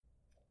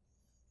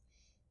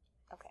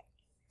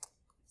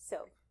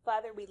So,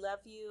 Father, we love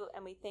you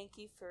and we thank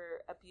you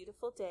for a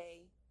beautiful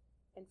day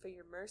and for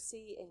your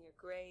mercy and your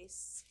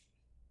grace.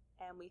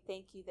 And we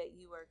thank you that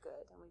you are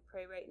good. And we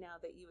pray right now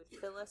that you would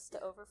fill us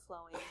to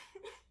overflowing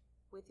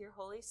with your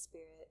Holy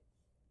Spirit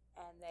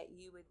and that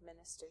you would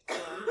minister to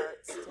our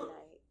hearts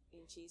tonight.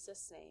 In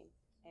Jesus' name,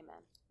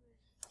 amen.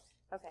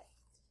 Okay,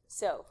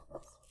 so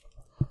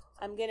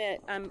I'm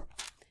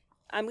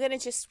gonna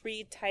just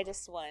read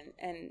Titus 1,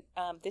 and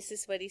this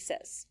is what he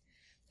says.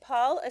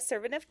 Paul, a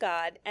servant of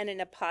God and an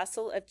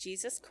apostle of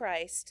Jesus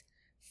Christ,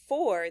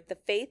 for the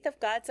faith of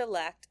God's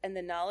elect and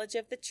the knowledge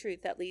of the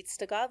truth that leads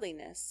to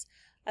godliness,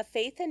 a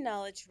faith and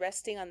knowledge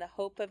resting on the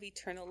hope of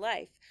eternal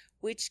life,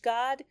 which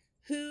God,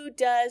 who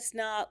does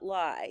not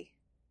lie,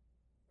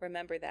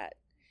 remember that,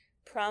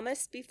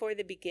 promised before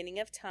the beginning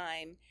of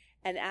time,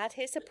 and at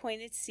his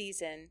appointed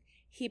season,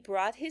 he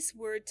brought his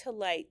word to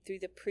light through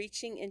the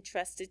preaching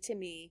entrusted to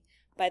me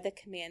by the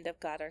command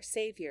of God our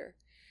Savior.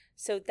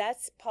 So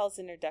that's Paul's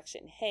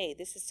introduction. Hey,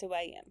 this is who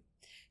I am.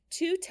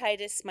 To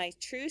Titus, my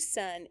true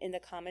son in the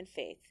common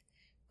faith,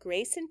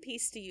 grace and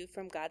peace to you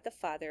from God the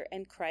Father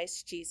and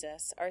Christ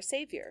Jesus our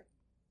Savior.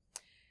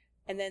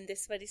 And then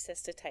this is what he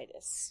says to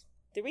Titus.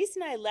 The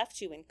reason I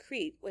left you in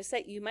Crete was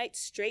that you might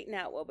straighten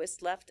out what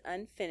was left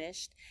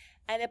unfinished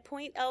and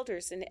appoint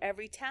elders in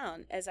every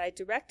town as I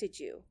directed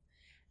you.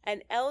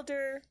 An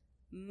elder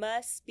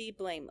must be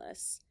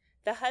blameless,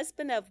 the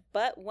husband of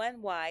but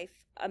one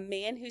wife, a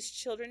man whose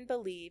children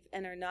believe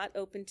and are not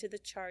open to the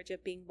charge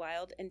of being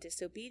wild and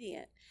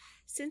disobedient.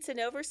 Since an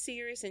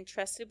overseer is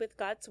entrusted with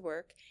God's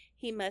work,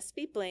 he must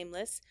be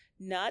blameless,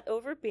 not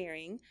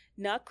overbearing,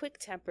 not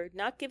quick-tempered,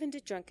 not given to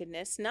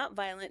drunkenness, not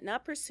violent,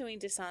 not pursuing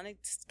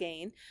dishonest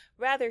gain.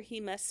 Rather, he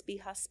must be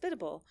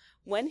hospitable,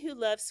 one who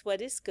loves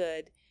what is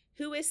good,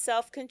 who is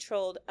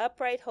self-controlled,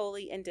 upright,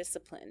 holy, and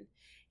disciplined.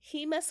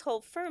 He must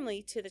hold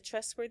firmly to the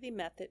trustworthy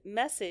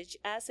message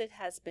as it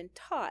has been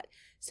taught,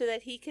 so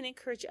that he can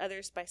encourage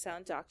others by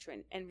sound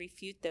doctrine and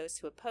refute those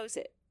who oppose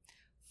it.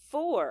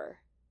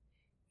 For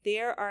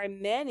there are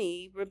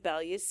many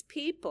rebellious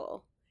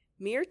people,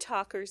 mere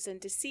talkers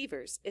and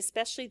deceivers,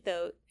 especially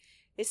those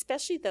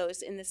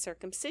in the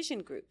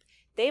circumcision group.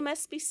 They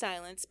must be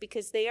silenced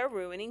because they are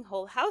ruining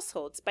whole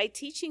households by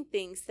teaching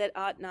things that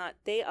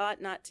they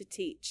ought not to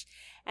teach,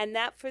 and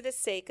that for the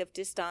sake of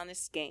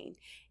dishonest gain.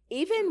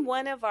 Even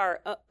one of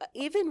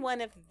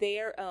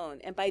their own,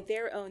 and by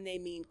their own they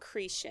mean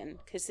Cretan,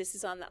 because this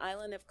is on the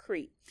island of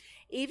Crete.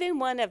 Even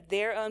one of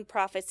their own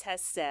prophets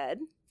has said,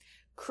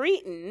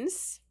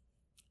 Cretans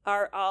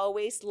are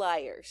always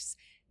liars.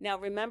 Now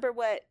remember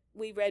what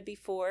we read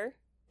before,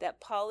 that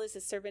Paul is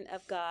a servant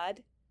of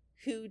God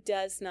who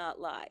does not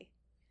lie.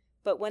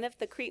 But one of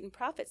the Cretan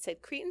prophets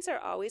said, Cretans are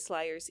always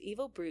liars,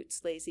 evil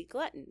brutes, lazy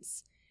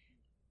gluttons.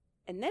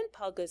 And then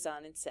Paul goes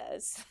on and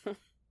says,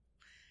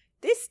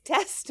 this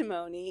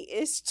testimony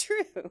is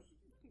true.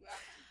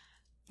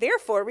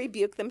 Therefore,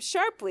 rebuke them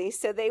sharply,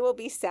 so they will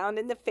be sound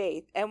in the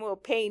faith and will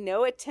pay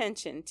no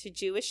attention to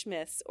Jewish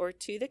myths or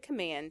to the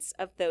commands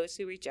of those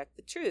who reject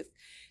the truth.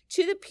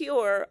 To the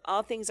pure,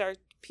 all things are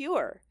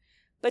pure.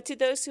 But to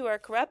those who are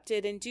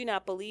corrupted and do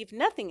not believe,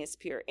 nothing is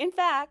pure. In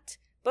fact,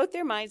 both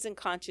their minds and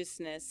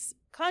consciences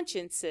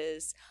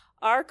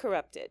are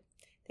corrupted.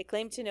 They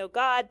claim to know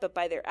God, but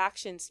by their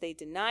actions they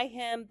deny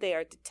him. They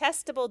are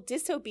detestable,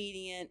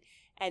 disobedient,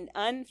 and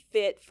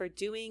unfit for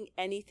doing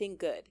anything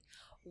good.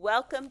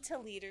 Welcome to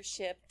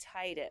leadership,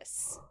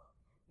 Titus.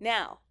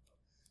 Now,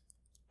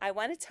 I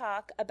want to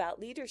talk about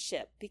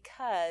leadership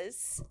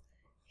because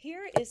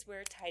here is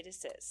where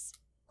Titus is.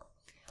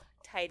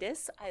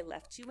 Titus, I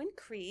left you in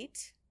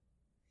Crete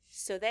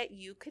so that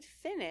you could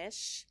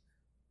finish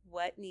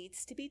what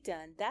needs to be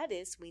done. That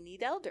is, we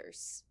need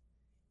elders.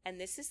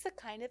 And this is the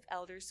kind of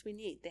elders we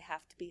need. They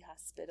have to be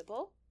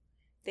hospitable.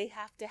 They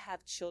have to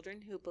have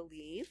children who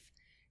believe.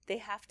 They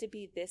have to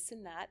be this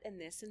and that and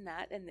this and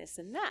that and this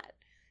and that.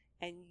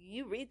 And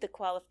you read the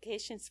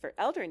qualifications for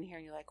elder in here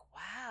and you're like,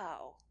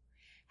 wow.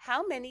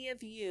 How many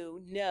of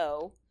you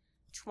know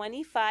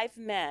 25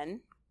 men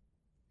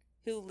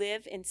who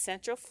live in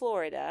Central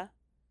Florida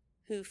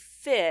who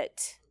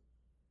fit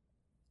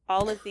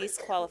all of these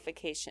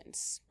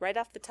qualifications? Right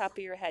off the top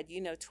of your head,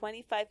 you know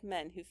 25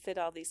 men who fit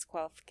all these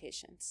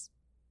qualifications.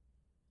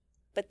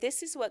 But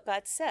this is what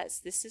God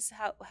says. This is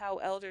how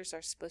elders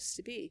are supposed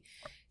to be.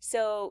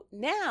 So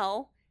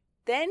now,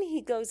 then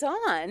he goes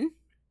on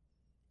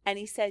and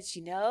he says,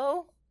 you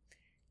know,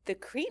 the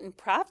Cretan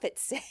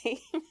prophets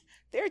say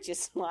they're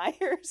just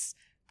liars,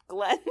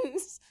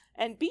 gluttons,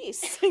 and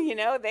beasts. You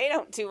know, they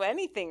don't do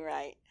anything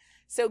right.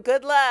 So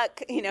good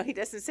luck. You know, he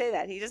doesn't say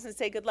that. He doesn't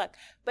say good luck.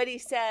 But he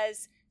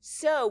says,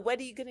 so what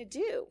are you going to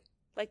do?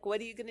 Like,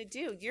 what are you going to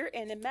do? You're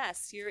in a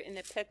mess. You're in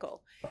a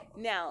pickle.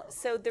 Now,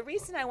 so the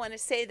reason I want to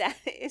say that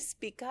is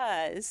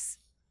because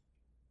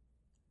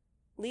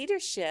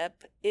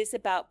leadership is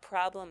about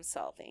problem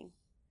solving.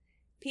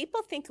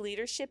 People think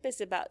leadership is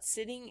about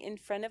sitting in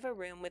front of a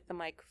room with a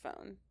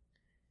microphone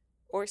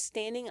or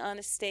standing on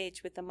a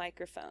stage with a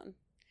microphone.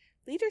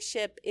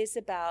 Leadership is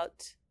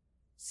about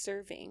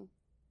serving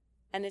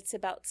and it's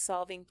about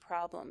solving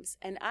problems.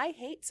 And I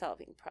hate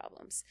solving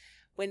problems.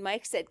 When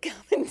Mike said,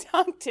 come and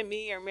talk to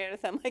me or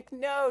Meredith, I'm like,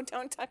 no,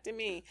 don't talk to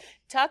me.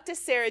 Talk to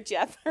Sarah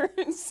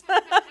Jeffers.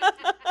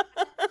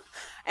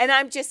 And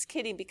I'm just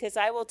kidding, because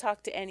I will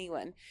talk to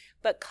anyone.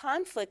 But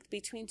conflict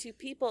between two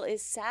people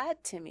is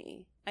sad to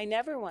me. I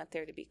never want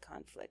there to be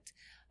conflict.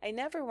 I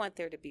never want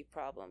there to be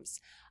problems.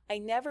 I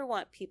never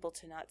want people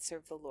to not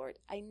serve the Lord.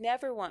 I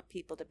never want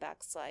people to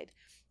backslide.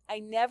 I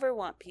never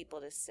want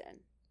people to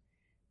sin.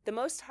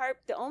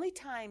 The only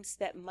times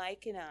that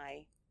Mike and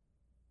I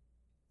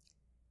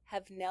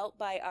have knelt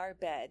by our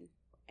bed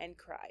and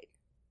cried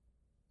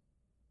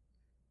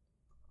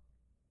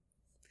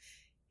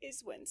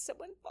is when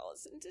someone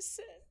falls into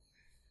sin.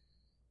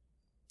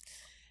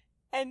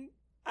 And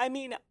I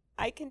mean,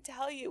 I can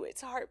tell you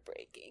it's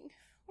heartbreaking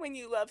when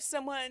you love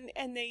someone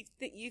and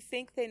that you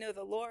think they know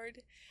the Lord,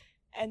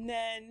 and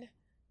then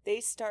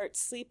they start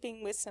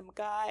sleeping with some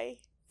guy,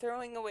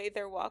 throwing away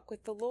their walk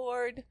with the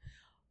Lord,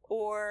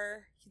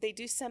 or they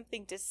do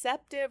something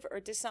deceptive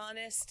or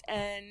dishonest.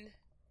 And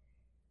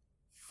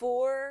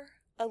for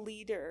a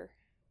leader,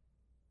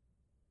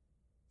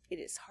 it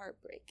is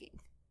heartbreaking.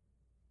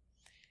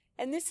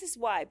 And this is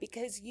why,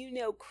 because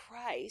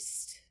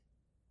Christ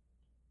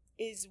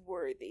is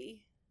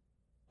worthy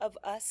of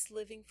us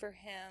living for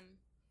him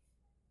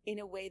in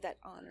a way that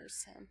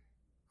honors him.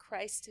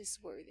 Christ is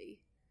worthy.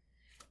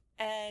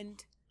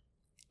 And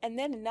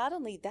then not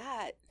only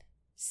that,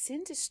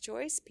 sin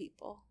destroys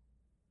people.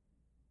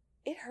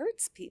 It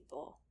hurts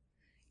people.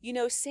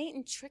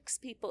 Satan tricks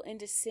people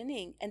into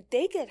sinning and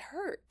they get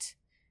hurt.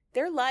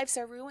 Their lives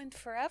are ruined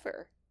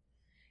forever.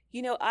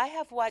 I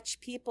have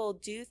watched people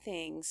do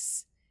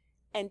things,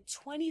 and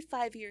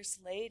 25 years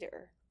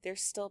later, they're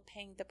still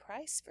paying the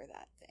price for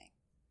that thing.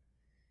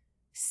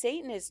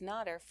 Satan is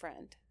not our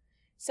friend.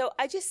 So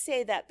I just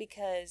say that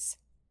because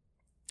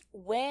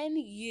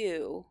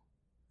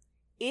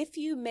if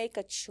you make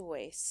a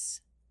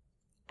choice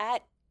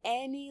at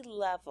any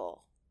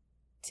level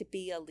to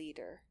be a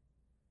leader,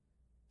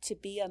 to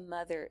be a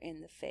mother in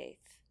the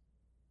faith,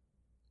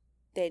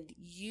 then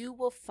you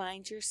will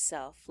find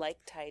yourself, like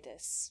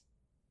Titus,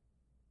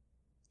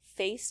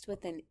 faced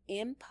with an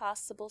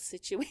impossible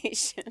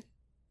situation,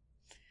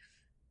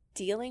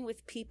 dealing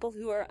with people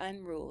who are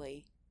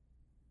unruly,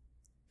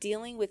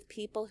 dealing with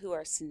people who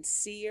are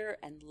sincere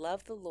and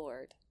love the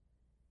Lord,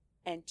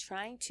 and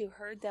trying to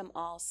herd them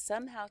all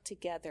somehow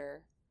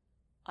together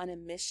on a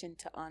mission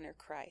to honor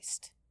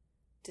Christ.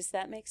 Does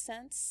that make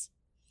sense?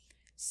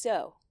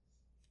 So,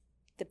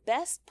 the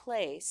best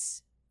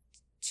place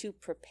to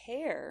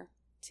prepare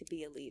to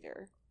be a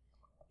leader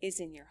is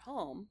in your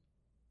home,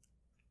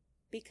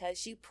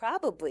 because you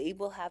probably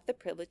will have the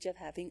privilege of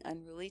having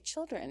unruly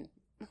children.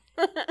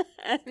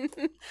 And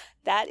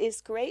that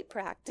is great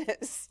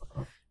practice.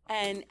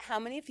 And how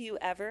many of you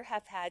ever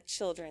have had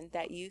children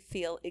that you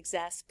feel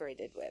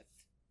exasperated with?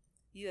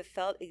 You have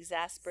felt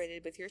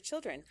exasperated with your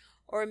children.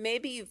 Or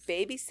maybe you've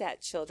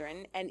babysat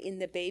children, and in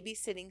the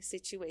babysitting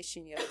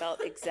situation you have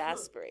felt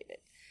exasperated.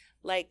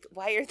 Like,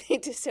 why are they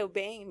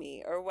disobeying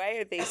me? Or why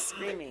are they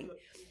screaming?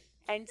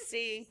 And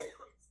see,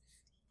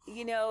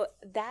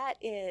 that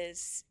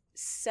is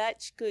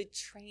such good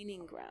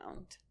training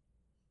ground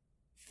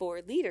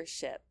for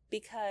leadership,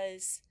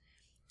 because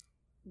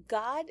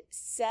God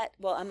set,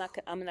 well, I'm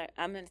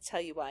going to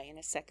tell you why in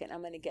a second.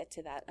 I'm going to get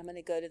to that. I'm going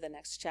to go to the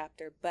next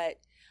chapter, but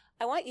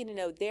I want you to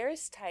know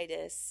there's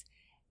Titus.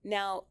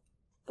 Now,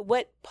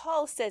 what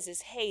Paul says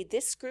is, hey,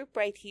 this group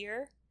right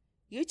here,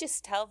 you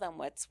just tell them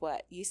what's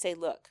what. You say,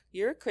 look,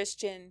 you're a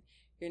Christian.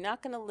 You're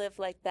not going to live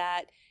like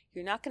that.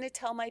 You're not going to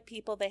tell my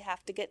people they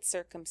have to get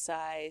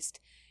circumcised.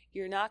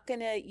 You're not going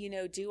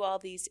to, do all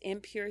these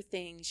impure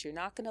things. You're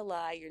not going to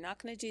lie. You're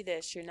not going to do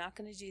this. You're not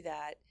going to do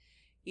that.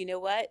 You know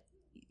what?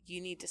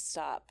 You need to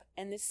stop.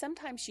 And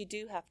sometimes you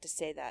do have to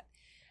say that.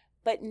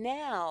 But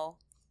now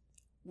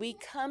we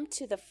come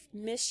to the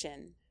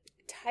mission.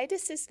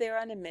 Titus is there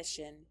on a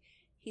mission.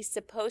 He's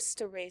supposed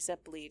to raise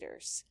up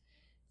leaders.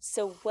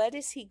 So what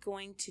is he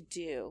going to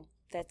do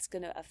that's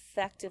going to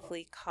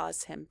effectively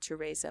cause him to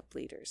raise up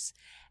leaders?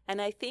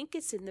 And I think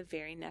it's in the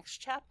very next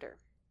chapter.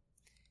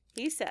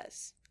 He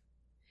says,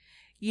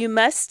 you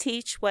must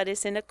teach what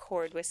is in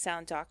accord with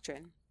sound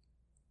doctrine.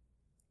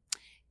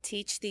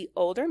 Teach the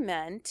older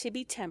men to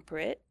be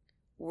temperate,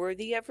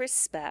 worthy of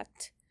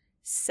respect,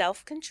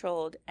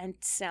 self-controlled, and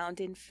sound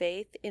in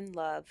faith, in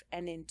love,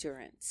 and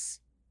endurance.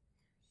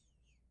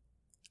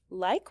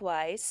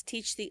 Likewise,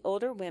 teach the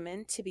older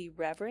women to be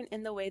reverent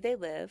in the way they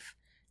live,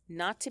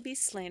 not to be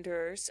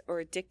slanderers or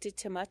addicted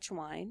to much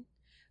wine,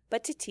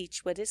 but to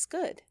teach what is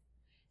good.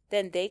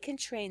 Then they can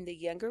train the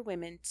younger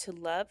women to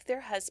love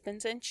their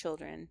husbands and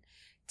children,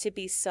 to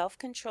be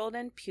self-controlled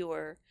and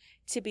pure,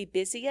 to be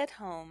busy at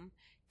home,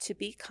 to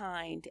be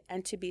kind,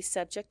 and to be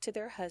subject to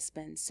their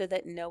husbands, so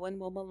that no one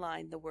will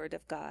malign the word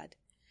of God.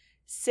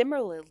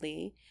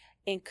 Similarly,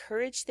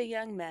 encourage the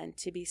young men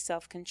to be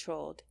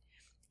self-controlled.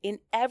 In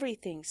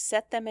everything,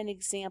 set them an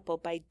example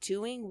by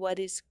doing what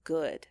is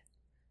good,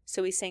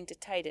 So he's saying to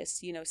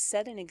Titus,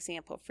 set an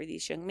example for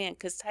these young men,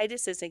 because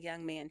Titus is a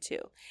young man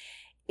too.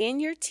 In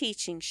your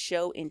teaching,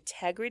 show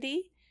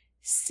integrity,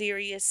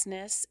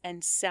 seriousness,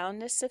 and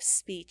soundness of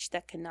speech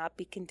that cannot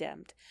be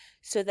condemned,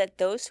 so that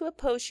those who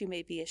oppose you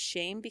may be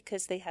ashamed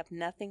because they have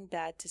nothing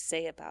bad to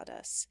say about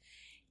us.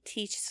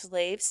 Teach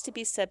slaves to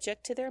be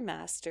subject to their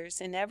masters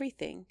in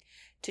everything,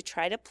 to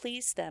try to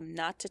please them,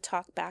 not to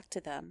talk back to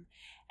them,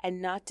 and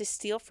not to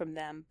steal from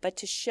them, but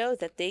to show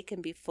that they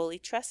can be fully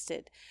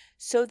trusted,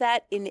 so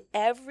that in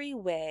every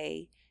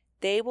way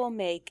they will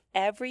make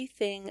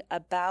everything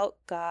about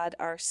God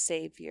our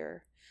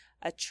Savior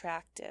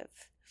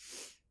attractive.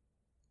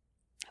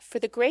 For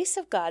the grace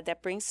of God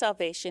that brings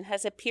salvation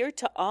has appeared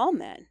to all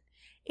men.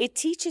 It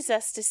teaches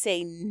us to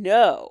say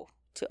no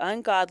to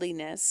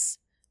ungodliness,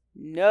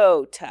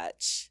 no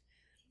touch,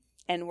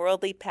 and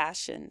worldly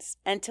passions,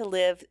 and to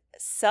live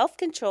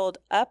self-controlled,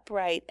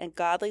 upright, and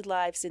godly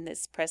lives in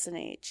this present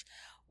age,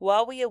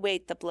 while we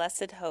await the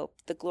blessed hope,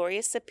 the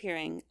glorious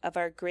appearing of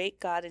our great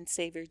God and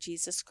Savior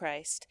Jesus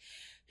Christ,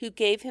 who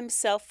gave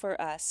himself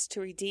for us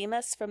to redeem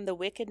us from the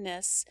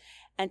wickedness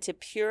and to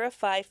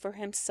purify for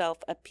himself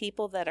a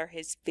people that are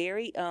his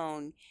very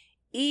own,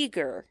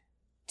 eager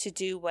to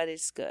do what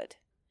is good.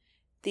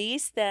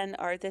 These then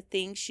are the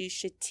things you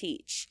should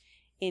teach.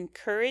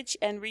 Encourage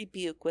and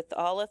rebuke with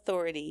all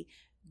authority.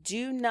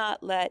 Do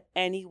not let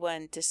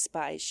anyone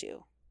despise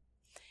you.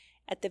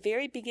 At the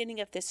very beginning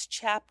of this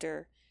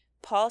chapter,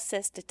 Paul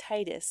says to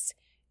Titus,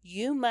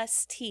 you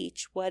must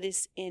teach what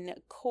is in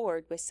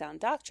accord with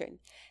sound doctrine.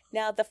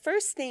 Now, the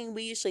first thing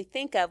we usually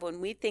think of when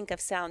we think of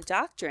sound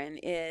doctrine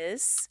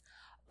is,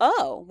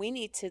 we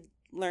need to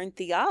learn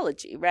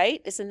theology,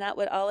 right? Isn't that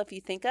what all of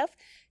you think of?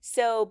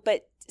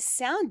 But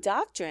sound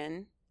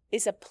doctrine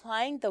is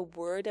applying the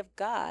Word of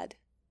God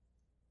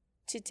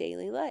to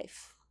daily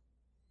life.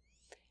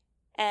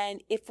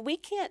 And if we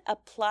can't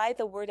apply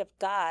the Word of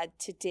God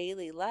to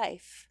daily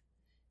life,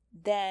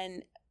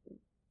 then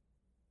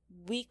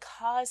we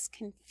cause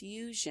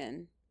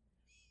confusion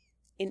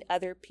in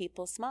other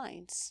people's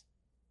minds.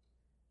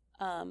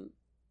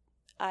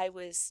 I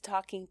was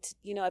talking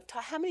to,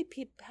 how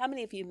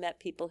many of you met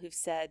people who've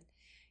said,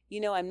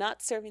 I'm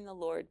not serving the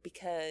Lord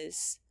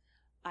because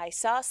I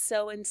saw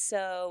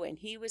so-and-so and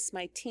he was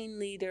my teen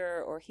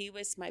leader, or he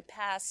was my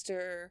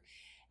pastor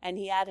and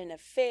he had an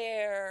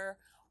affair,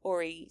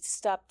 or he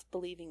stopped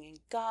believing in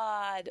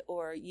God,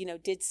 or,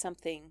 did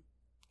something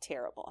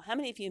terrible. How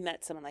many of you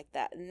met someone like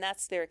that? And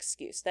that's their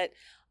excuse, that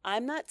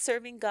I'm not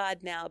serving God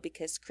now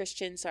because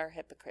Christians are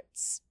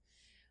hypocrites.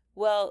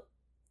 Well,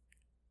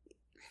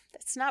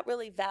 that's not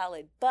really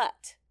valid,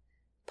 but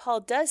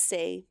Paul does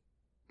say,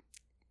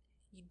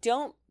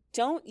 don't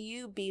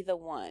you be the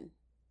one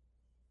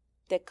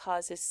that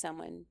causes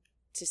someone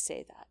to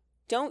say that.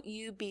 Don't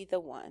you be the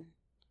one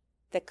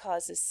that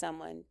causes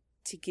someone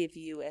to give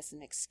you as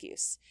an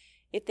excuse.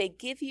 If they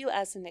give you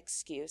as an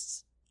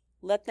excuse,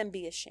 let them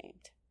be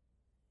ashamed,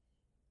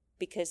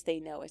 because they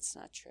know it's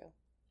not true.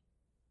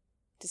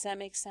 Does that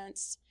make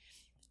sense?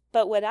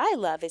 But what I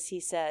love is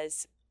he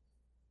says,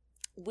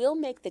 we'll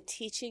make the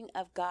teaching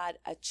of God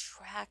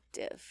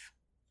attractive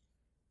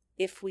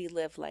if we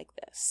live like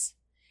this.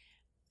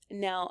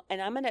 Now,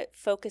 and I'm going to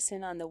focus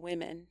in on the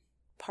women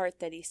part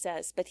that he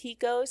says, but he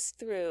goes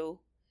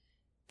through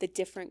the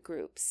different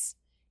groups.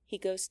 He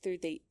goes through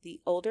the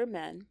older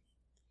men,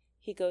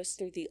 he goes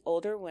through the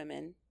older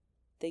women,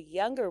 the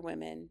younger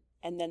women,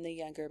 and then the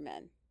younger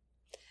men.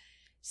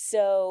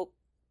 So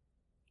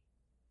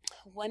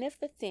one of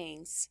the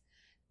things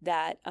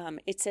that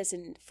it says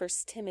in 1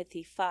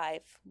 Timothy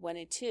 5, 1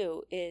 and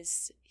 2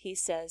 is,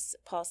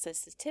 Paul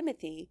says to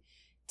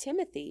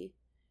Timothy,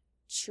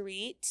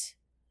 treat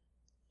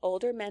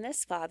older men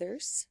as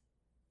fathers,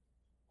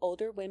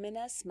 older women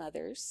as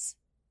mothers,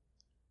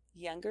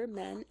 younger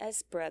men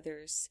as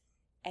brothers,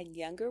 and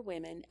younger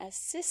women as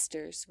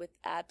sisters with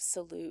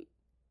absolute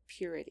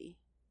purity.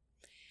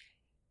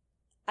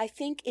 I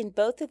think in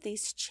both of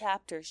these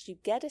chapters, you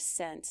get a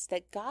sense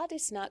that God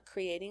is not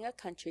creating a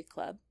country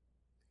club.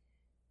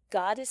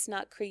 God is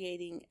not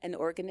creating an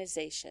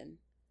organization.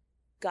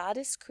 God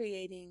is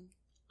creating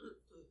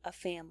a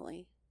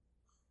family.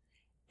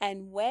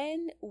 And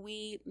when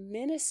we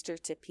minister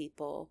to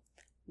people,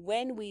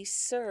 when we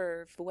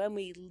serve, when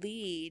we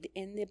lead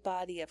in the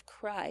body of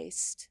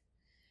Christ,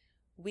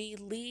 we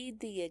lead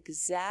the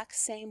exact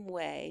same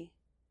way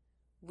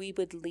we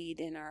would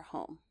lead in our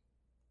home.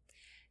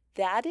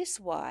 That is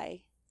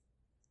why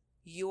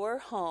your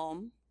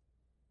home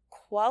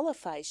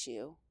qualifies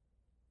you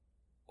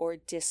or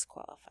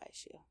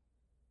disqualifies you.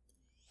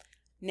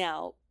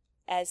 Now,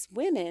 as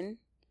women,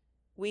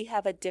 we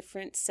have a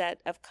different set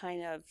of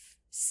kind of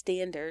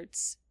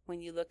standards when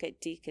you look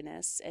at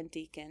deaconess and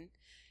deacon.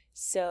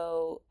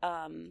 So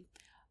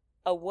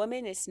a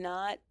woman is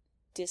not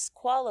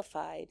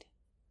disqualified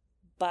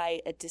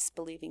by a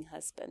disbelieving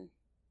husband.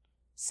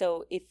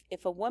 So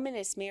if a woman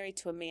is married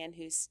to a man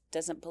who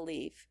doesn't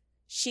believe,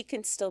 she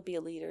can still be a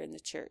leader in the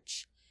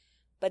church.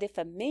 But if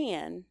a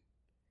man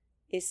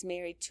is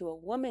married to a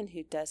woman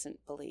who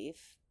doesn't believe,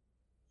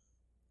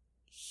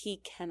 he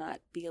cannot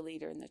be a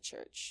leader in the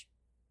church.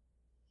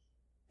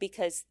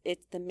 Because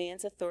the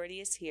man's authority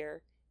is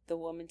here, the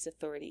woman's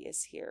authority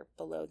is here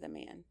below the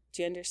man.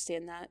 Do you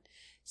understand that?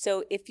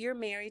 So if you're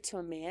married to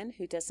a man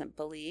who doesn't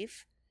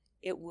believe,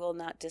 it will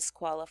not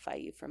disqualify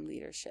you from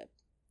leadership.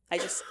 I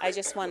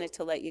just wanted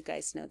to let you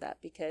guys know that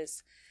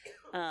because,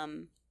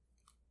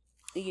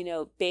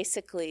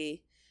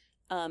 basically,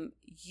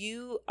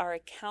 you are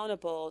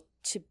accountable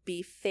to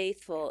be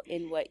faithful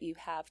in what you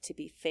have to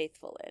be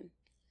faithful in.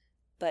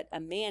 But a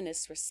man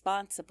is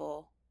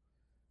responsible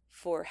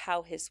for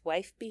how his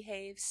wife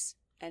behaves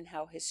and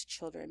how his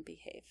children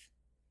behave.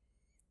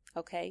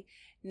 Okay?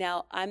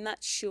 Now, I'm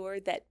not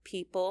sure that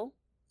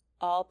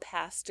all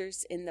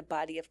pastors in the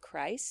body of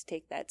Christ,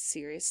 take that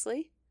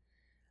seriously,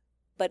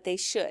 but they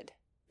should,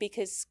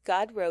 because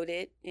God wrote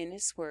it in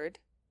his word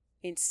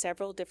in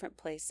several different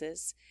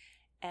places,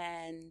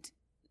 and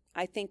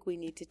I think we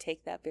need to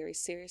take that very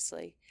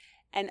seriously.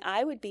 And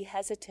I would be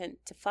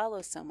hesitant to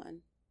follow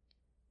someone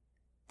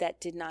that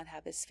did not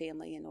have his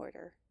family in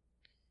order,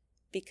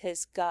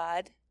 because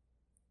God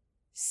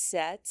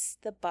sets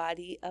the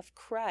body of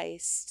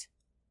Christ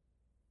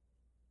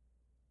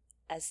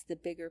as the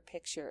bigger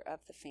picture of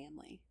the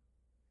family.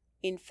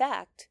 In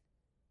fact,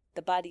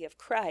 the body of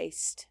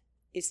Christ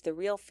is the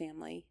real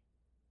family,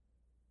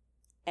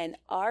 and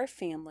our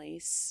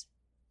families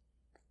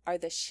are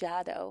the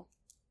shadow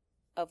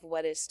of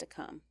what is to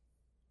come.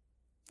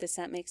 Does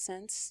that make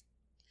sense?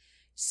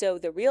 So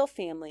the real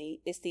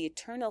family is the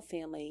eternal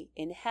family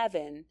in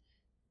heaven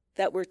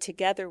that we're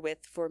together with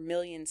for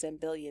millions and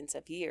billions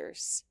of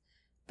years.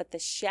 But the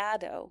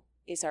shadow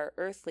is our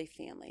earthly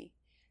family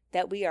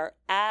that we are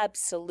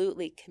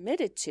absolutely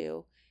committed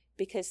to,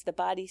 because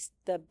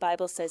the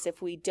Bible says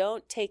if we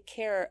don't take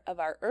care of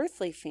our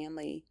earthly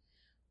family,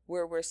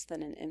 we're worse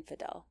than an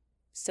infidel.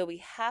 So we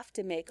have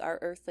to make our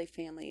earthly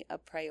family a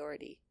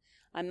priority.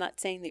 I'm not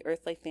saying the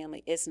earthly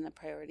family isn't a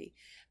priority,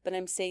 but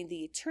I'm saying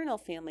the eternal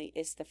family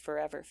is the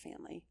forever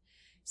family.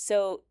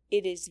 So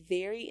it is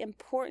very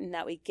important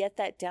that we get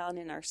that down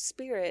in our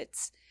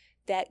spirits,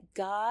 that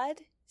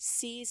God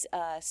sees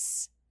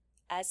us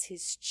as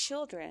his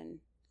children,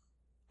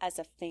 as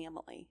a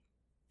family.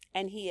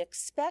 And he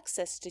expects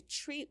us to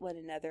treat one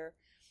another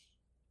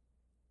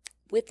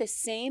with the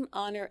same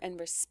honor and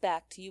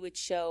respect you would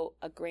show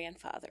a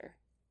grandfather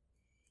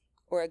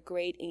or a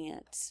great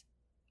aunt,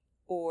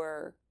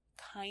 or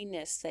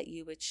kindness that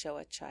you would show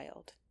a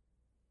child.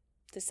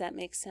 Does that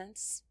make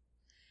sense?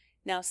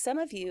 Now, some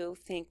of you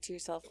think to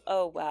yourself,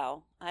 oh,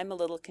 wow, I'm a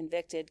little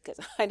convicted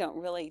because I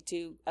don't really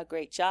do a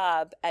great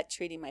job at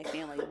treating my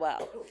family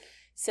well.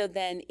 So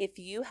then if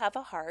you have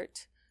a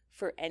heart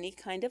for any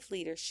kind of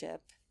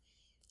leadership,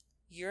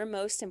 your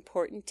most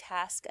important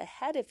task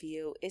ahead of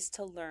you is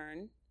to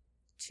learn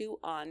to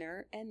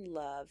honor and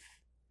love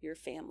your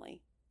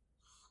family.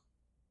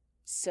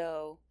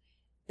 So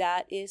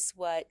that is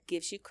what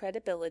gives you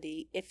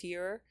credibility. If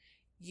you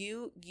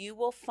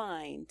will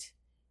find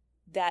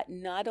that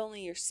not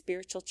only your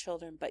spiritual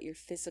children, but your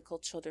physical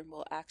children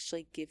will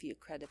actually give you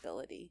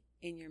credibility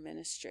in your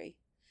ministry.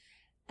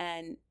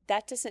 And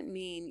that doesn't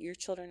mean your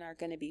children are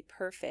going to be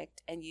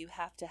perfect and you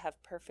have to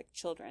have perfect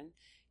children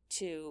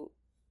to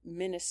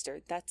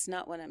minister. That's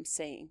not what I'm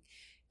saying.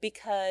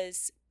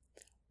 Because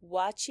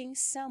watching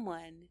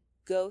someone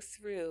go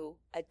through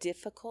a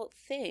difficult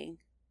thing,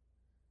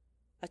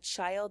 a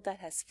child that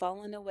has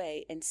fallen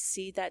away, and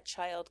see that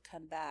child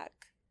come back,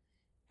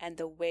 and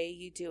the way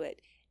you do it.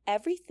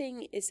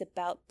 Everything is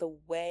about the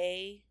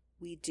way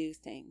we do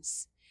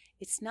things.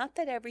 It's not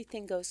that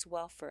everything goes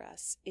well for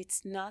us.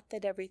 It's not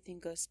that everything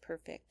goes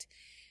perfect.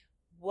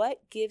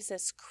 What gives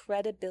us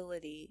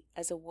credibility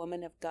as a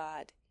woman of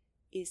God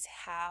is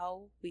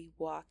how we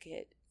walk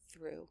it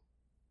through.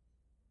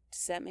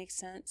 Does that make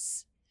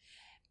sense?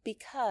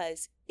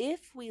 Because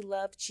if we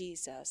love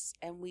Jesus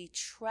and we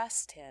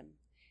trust him,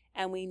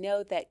 and we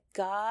know that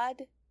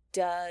God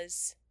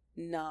does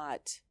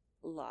not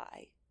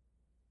lie,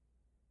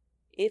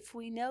 if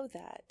we know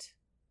that,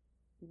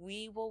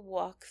 we will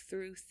walk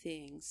through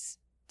things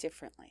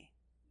differently.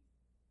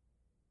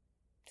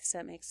 Does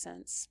that make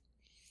sense?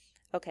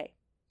 Okay.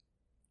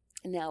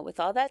 Now, with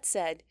all that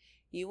said,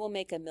 you will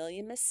make a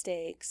million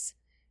mistakes.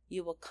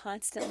 You will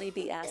constantly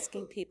be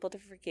asking people to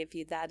forgive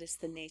you. That is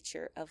the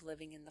nature of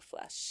living in the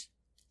flesh.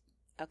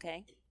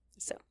 Okay?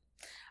 So,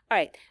 all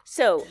right.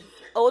 So,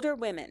 older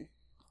women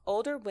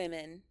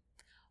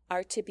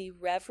are to be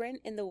reverent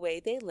in the way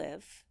they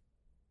live,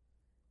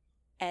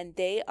 and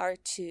they are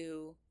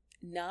to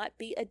not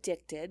be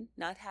addicted,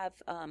 not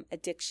have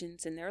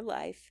addictions in their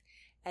life,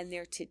 and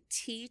they're to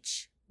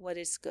teach what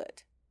is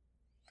good.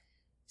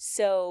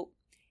 So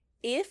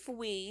if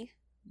we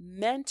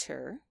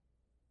mentor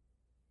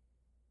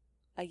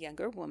a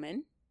younger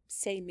woman,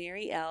 say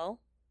Mary L.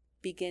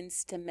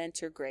 begins to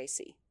mentor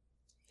Gracie,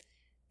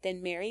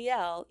 then Mary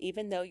L.,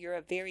 even though you're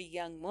a very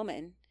young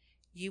woman,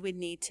 you would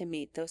need to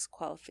meet those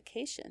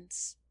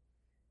qualifications.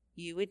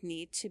 You would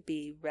need to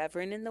be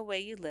reverent in the way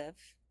you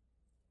live.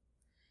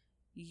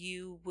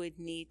 You would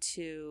need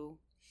to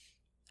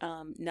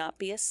not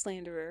be a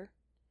slanderer.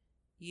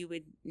 you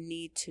would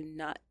need to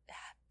not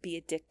be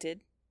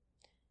addicted,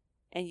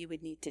 and you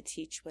would need to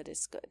teach what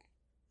is good.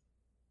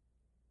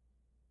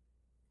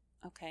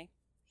 Okay?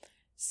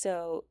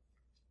 So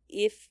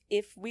if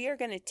we are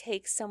going to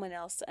take someone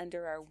else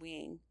under our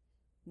wing,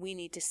 we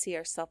need to see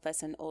ourselves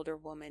as an older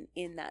woman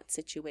in that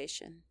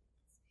situation.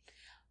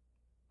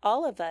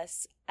 All of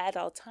us at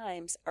all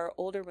times are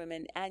older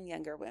women and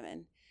younger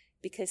women,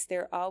 because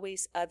there are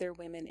always other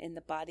women in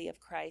the body of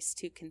Christ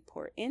who can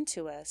pour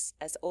into us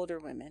as older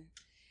women.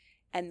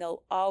 And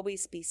there'll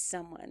always be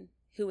someone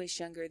who is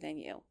younger than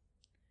you.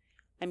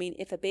 I mean,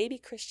 if a baby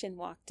Christian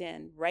walked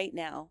in right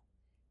now,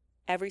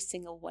 every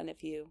single one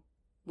of you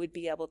would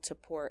be able to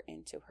pour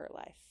into her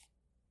life.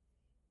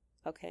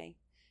 Okay?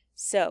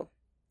 So,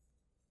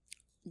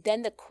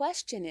 then the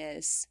question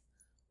is,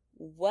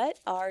 what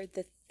are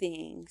the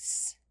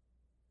things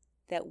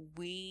that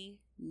we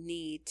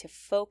need to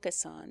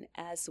focus on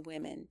as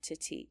women to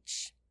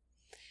teach?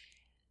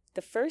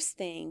 The first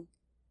thing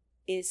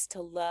is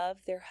to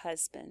love their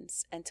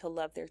husbands and to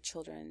love their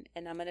children.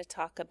 And I'm going to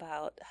talk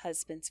about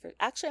husbands first.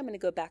 Actually, I'm going to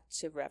go back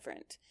to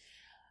reverent.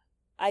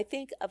 I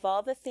think of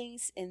all the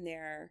things in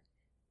there,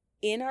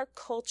 in our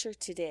culture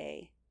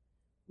today,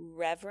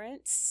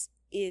 reverence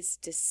is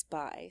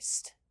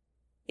despised.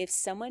 If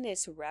someone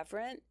is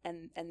reverent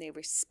and they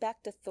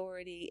respect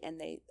authority and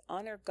they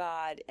honor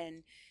God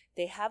and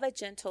they have a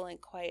gentle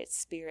and quiet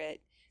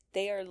spirit,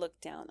 they are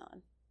looked down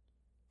on.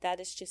 That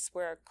is just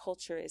where our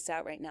culture is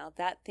at right now.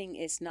 That thing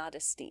is not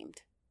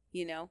esteemed,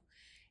 you know?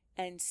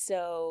 And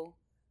so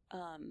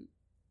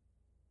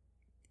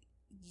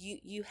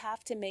you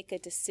have to make a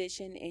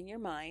decision in your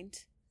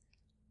mind.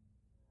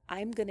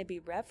 I'm going to be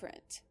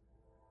reverent.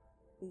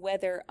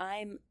 Whether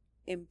I'm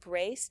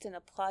embraced and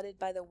applauded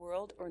by the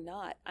world or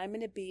not, I'm going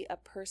to be a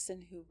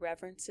person who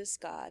reverences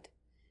God,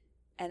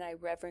 and I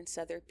reverence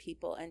other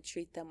people and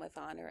treat them with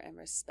honor and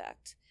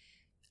respect.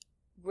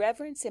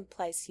 Reverence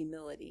implies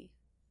humility.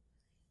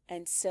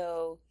 And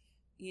so,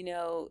 you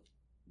know,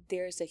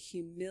 there's a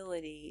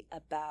humility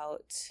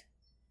about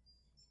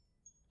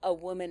a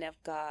woman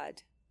of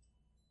God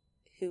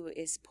who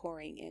is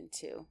pouring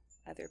into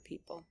other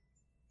people.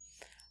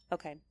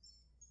 Okay.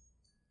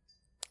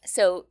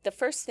 So the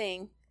first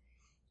thing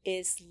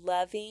is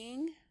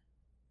loving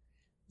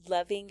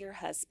your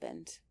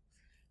husband.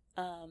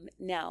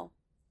 Now,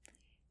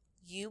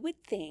 you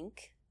would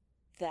think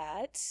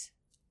that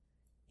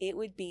it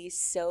would be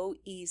so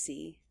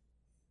easy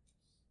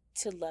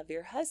to love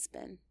your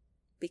husband,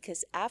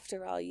 because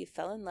after all, you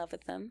fell in love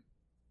with him,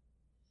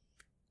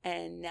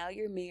 and now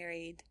you're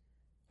married,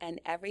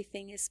 and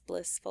everything is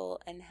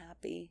blissful and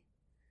happy.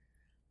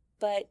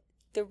 But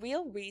the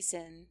real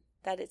reason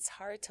that it's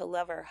hard to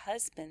love our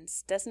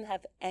husbands doesn't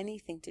have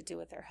anything to do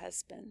with our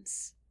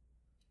husbands.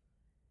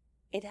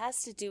 It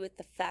has to do with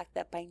the fact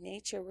that by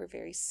nature we're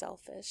very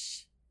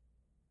selfish.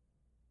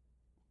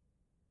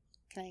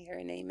 Can I hear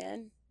an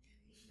amen?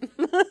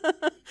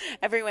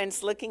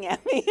 Everyone's looking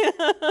at me.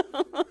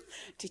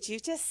 Did you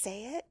just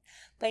say it?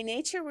 By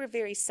nature, we're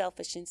very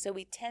selfish, and so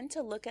we tend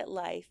to look at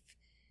life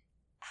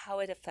how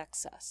it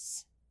affects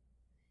us.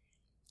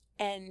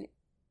 And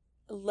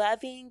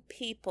loving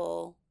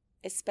people,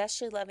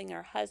 especially loving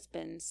our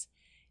husbands,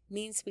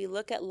 means we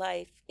look at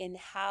life in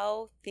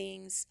how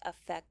things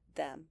affect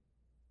them.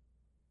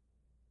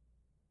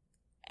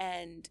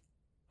 And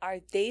are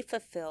they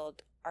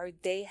fulfilled? Are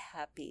they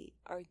happy?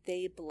 Are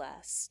they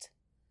blessed?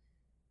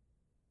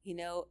 You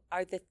know,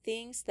 are the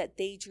things that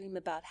they dream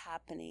about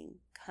happening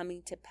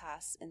coming to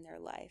pass in their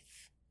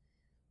life?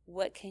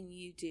 What can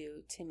you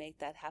do to make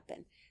that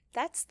happen?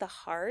 That's the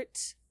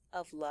heart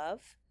of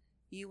love.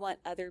 You want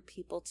other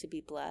people to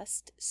be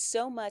blessed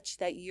so much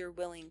that you're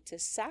willing to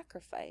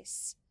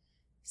sacrifice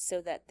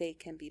so that they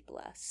can be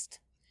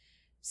blessed.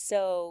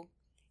 So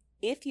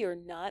if you're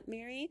not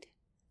married,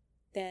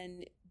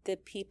 then the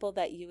people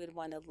that you would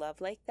want to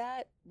love like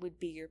that would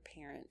be your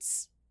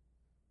parents.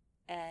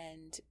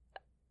 And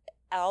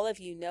all of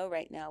you know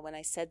right now when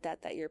I said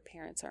that your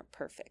parents aren't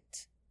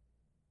perfect.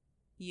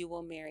 You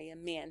will marry a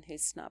man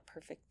who's not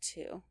perfect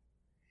too.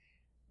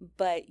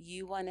 But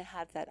you want to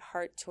have that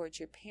heart towards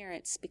your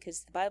parents,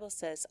 because the Bible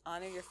says,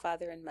 honor your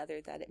father and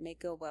mother that it may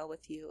go well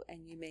with you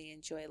and you may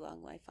enjoy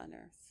long life on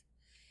earth.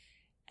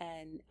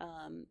 And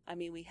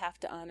we have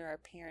to honor our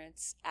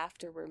parents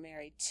after we're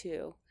married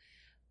too.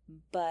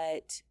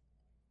 But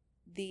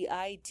the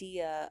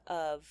idea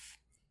of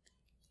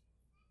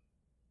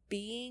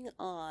being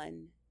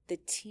on the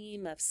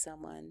team of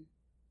someone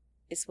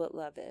is what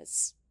love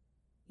is.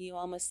 You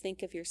almost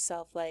think of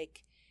yourself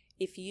like,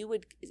 if you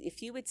would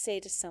say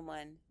to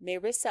someone,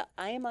 Marissa,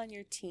 I am on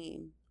your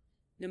team.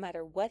 No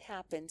matter what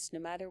happens, no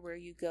matter where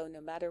you go,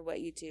 no matter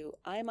what you do,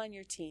 I'm on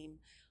your team.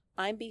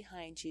 I'm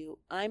behind you.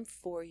 I'm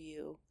for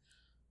you.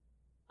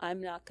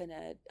 I'm not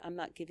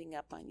giving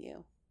up on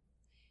you.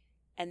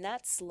 And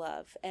that's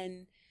love.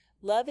 And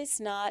love does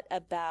not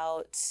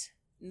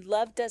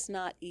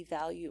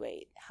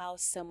evaluate how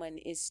someone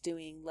is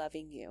doing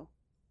loving you,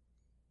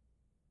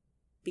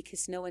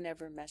 because no one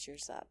ever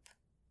measures up.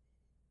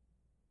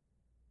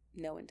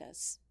 No one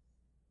does.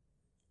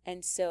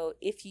 And so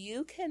if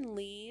you can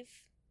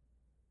leave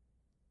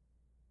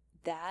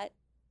that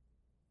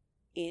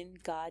in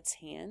God's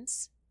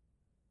hands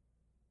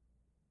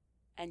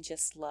and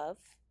just love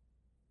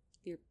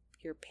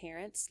your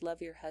parents, love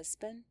your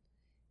husband,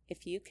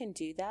 if you can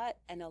do that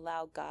and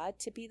allow God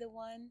to be the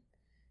one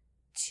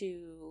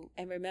to,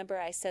 and remember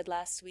I said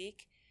last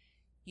week,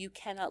 you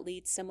cannot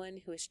lead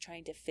someone who is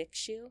trying to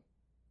fix you.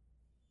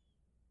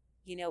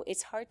 You know,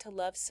 it's hard to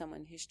love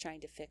someone who's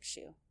trying to fix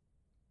you.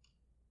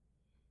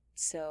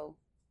 So,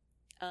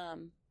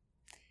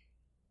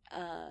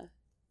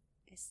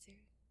 is there,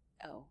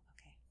 oh,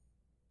 okay.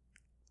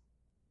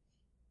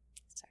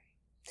 Sorry.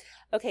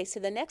 Okay,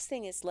 so the next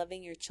thing is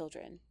loving your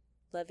children.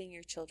 Loving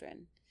your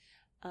children.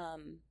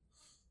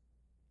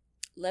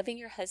 Loving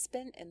your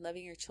husband and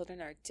loving your children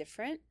are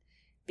different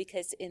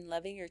because in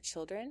loving your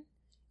children,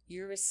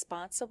 you're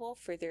responsible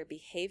for their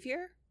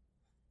behavior.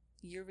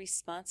 You're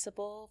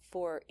responsible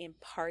for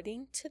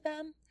imparting to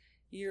them.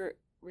 You're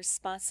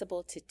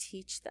responsible to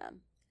teach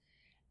them.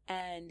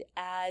 And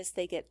as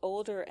they get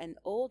older and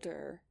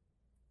older,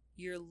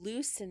 you're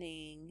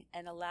loosening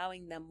and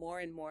allowing them more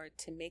and more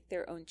to make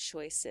their own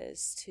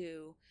choices,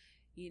 to,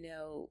 you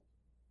know,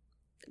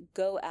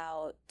 go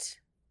out.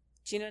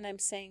 Do you know what I'm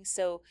saying?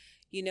 So,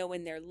 you know,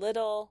 when they're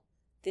little,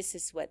 this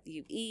is what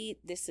you eat,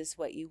 this is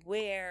what you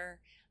wear.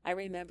 I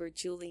remember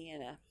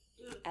Juliana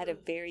at a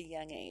very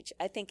young age,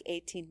 I think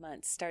 18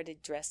 months,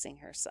 started dressing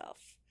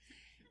herself.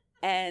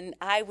 And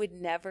I would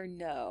never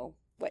know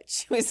what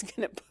she was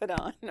going to put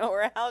on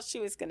or how she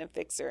was going to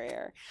fix her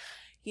hair.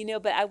 You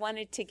know, but I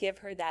wanted to give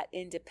her that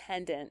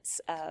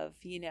independence of,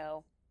 you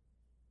know,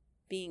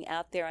 being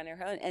out there on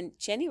her own. And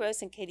Jenny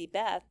Rose and Katie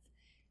Beth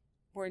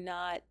were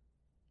not,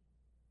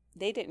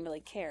 they didn't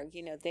really care.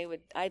 You know,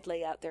 I'd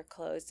lay out their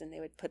clothes and they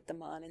would put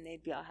them on and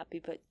they'd be all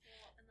happy. But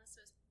unless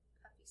it was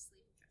puffy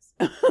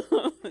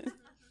sleeve dress.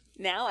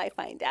 Now I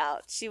find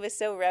out. She was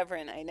so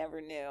reverent, I never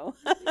knew.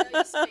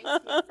 You spanked me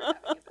for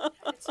having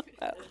a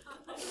bad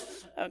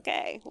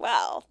Okay,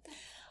 well,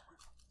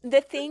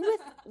 the thing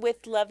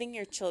with loving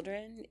your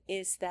children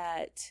is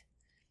that,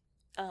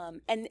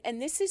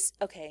 and this is,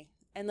 okay,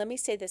 and let me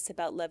say this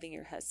about loving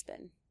your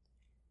husband.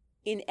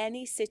 In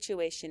any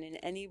situation, in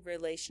any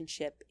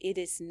relationship, it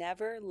is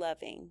never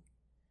loving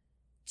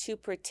to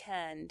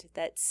pretend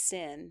that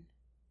sin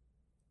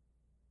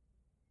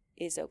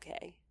is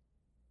okay.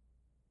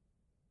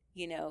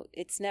 You know,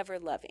 it's never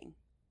loving.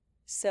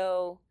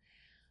 So,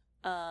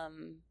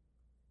 and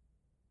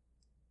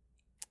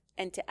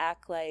to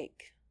act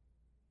like,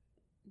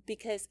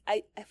 because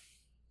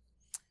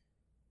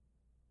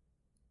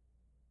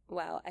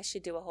wow, I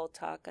should do a whole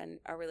talk on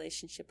our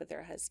relationship with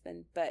our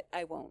husband, but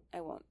I won't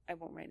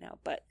right now.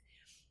 But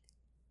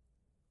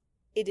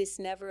it is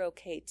never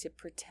okay to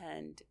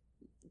pretend,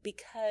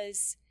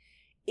 because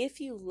if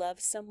you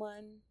love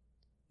someone,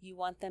 you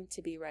want them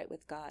to be right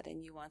with God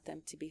and you want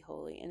them to be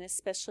holy, and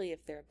especially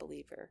if they're a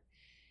believer.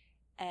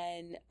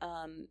 And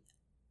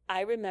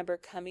I remember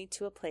coming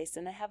to a place,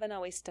 and I haven't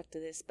always stuck to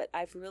this, but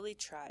I've really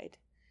tried,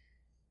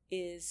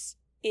 is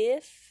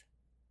if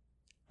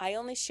I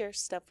only share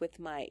stuff with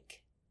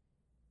Mike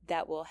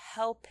that will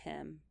help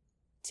him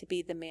to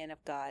be the man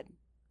of God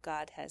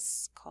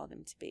has called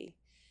him to be.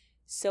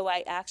 So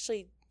I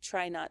actually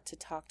try not to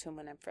talk to him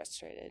when I'm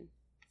frustrated.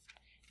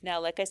 Now,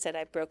 like I said,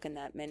 I've broken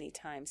that many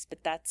times,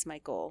 but that's my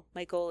goal.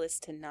 My goal is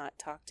to not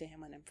talk to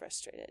him when I'm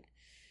frustrated.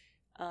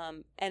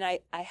 And I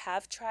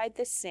have tried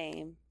the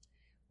same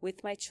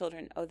with my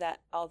children,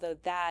 although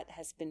that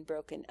has been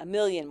broken a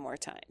million more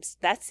times.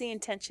 That's the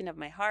intention of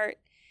my heart.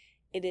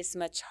 It is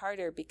much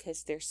harder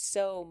because there's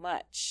so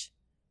much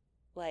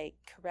like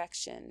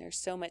correction. There's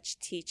so much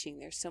teaching.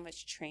 There's so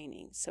much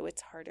training. So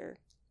it's harder.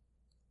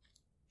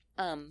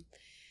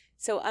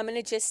 So I'm going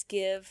to just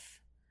give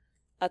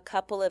a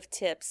couple of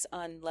tips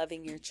on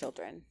loving your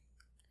children.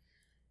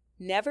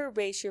 Never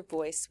raise your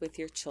voice with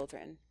your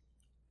children.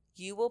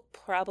 You will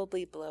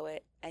probably blow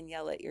it and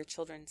yell at your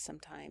children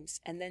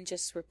sometimes, and then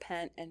just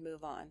repent and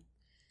move on.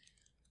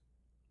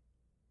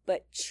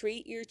 But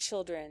treat your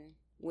children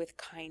with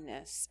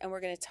kindness, and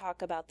we're going to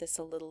talk about this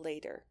a little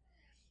later.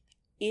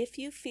 If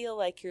you feel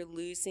like you're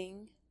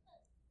losing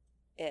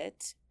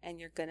it and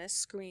you're going to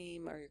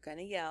scream or you're going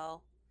to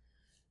yell,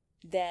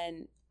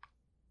 then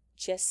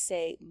just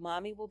say,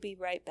 Mommy will be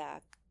right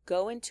back.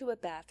 Go into a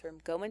bathroom,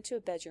 go into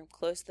a bedroom,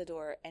 close the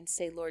door, and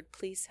say, Lord,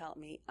 please help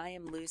me. I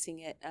am losing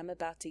it. I'm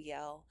about to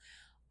yell.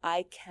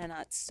 I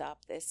cannot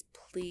stop this.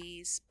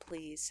 Please,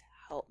 please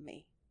help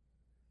me.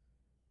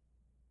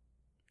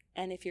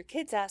 And if your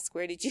kids ask,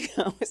 where did you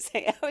go?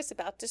 Say, I was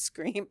about to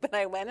scream, but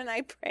I went and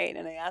I prayed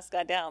and I asked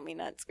God to help me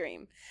not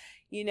scream.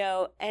 You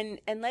know, and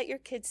let your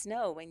kids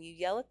know when you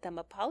yell at them,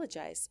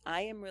 apologize.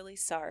 I am really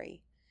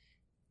sorry.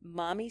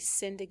 Mommy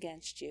sinned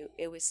against you.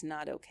 It was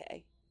not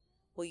okay.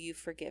 Will you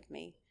forgive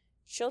me?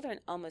 Children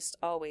almost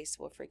always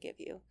will forgive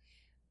you.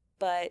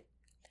 But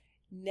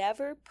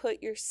never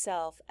put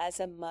yourself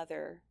as a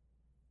mother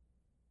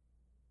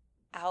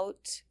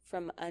out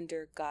from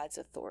under God's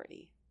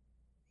authority.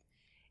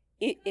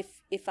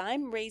 If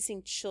I'm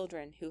raising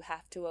children who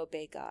have to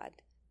obey God,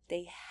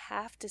 they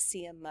have to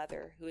see a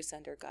mother who is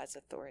under God's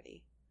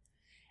authority.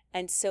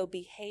 And so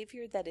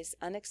behavior that is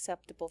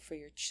unacceptable for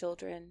your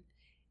children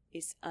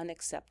is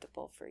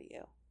unacceptable for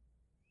you.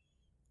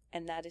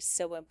 And that is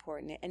so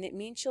important. And it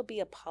means you'll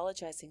be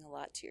apologizing a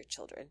lot to your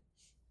children.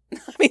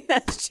 I mean,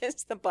 that's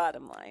just the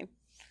bottom line.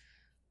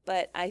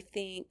 But I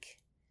think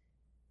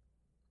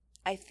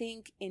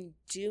in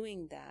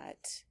doing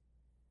that,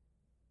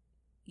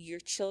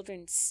 your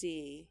children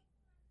see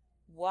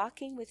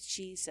walking with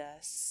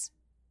Jesus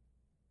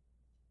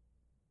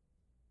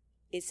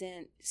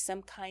isn't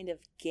some kind of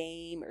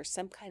game or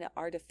some kind of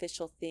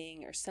artificial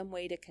thing or some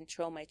way to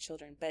control my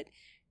children, but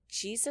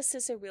Jesus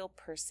is a real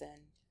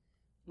person.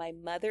 My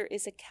mother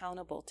is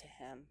accountable to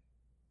him,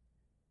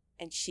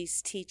 and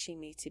she's teaching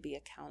me to be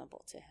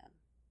accountable to him.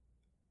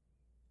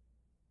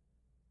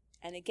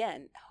 And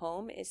again,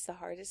 home is the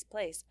hardest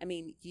place. I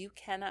mean, you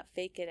cannot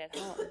fake it at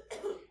home,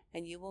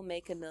 and you will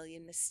make a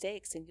million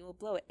mistakes, and you will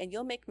blow it, and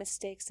you'll make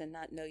mistakes and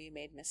not know you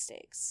made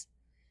mistakes.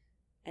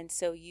 And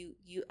so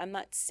I'm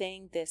not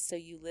saying this so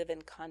you live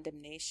in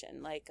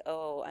condemnation, like,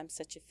 oh, I'm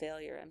such a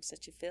failure.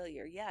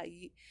 Yeah,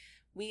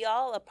 we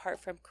all,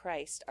 apart from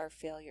Christ, are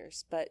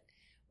failures, but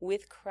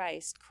with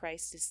Christ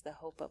is the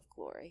hope of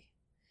glory.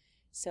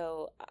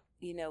 So,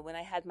 when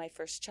I had my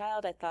first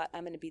child, I thought,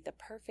 I'm going to be the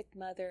perfect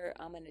mother.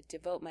 I'm going to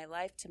devote my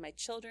life to my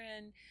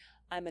children.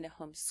 I'm going to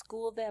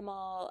homeschool them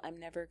all. I'm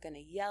never going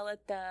to yell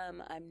at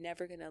them. I'm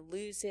never going to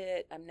lose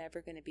it. I'm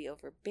never going to be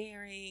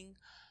overbearing.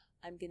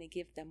 I'm going to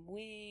give them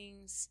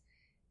wings.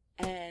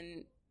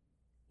 And,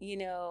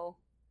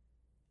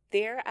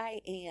 there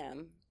I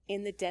am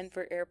in the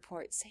Denver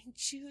airport saying,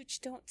 Juge,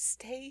 don't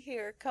stay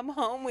here. Come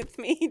home with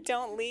me.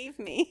 Don't leave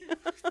me.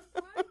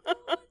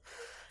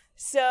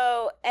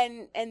 So,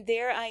 and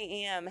there I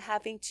am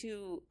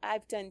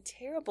I've done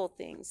terrible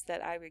things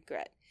that I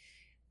regret.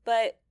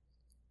 But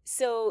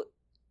so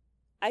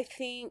I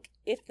think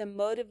if the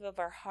motive of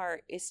our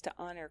heart is to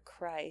honor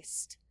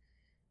Christ,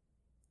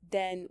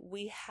 then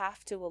we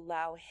have to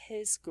allow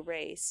his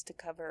grace to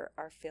cover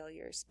our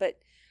failures. But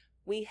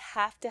we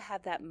have to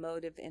have that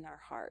motive in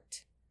our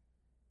heart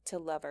to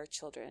love our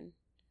children.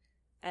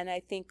 And I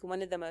think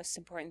one of the most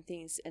important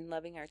things in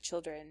loving our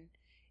children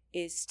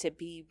is to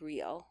be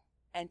real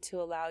and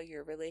to allow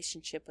your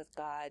relationship with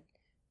God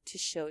to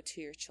show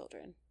to your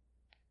children.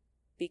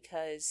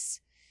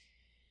 Because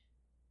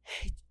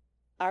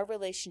our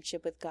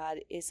relationship with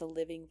God is a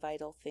living,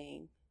 vital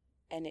thing,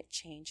 and it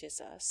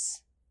changes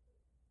us.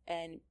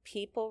 And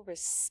people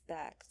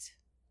respect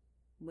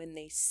when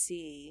they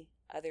see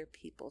other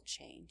people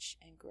change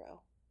and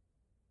grow.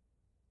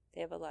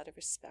 They have a lot of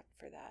respect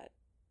for that,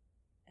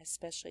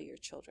 especially your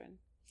children.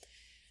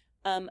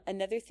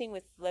 Another thing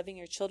with loving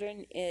your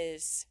children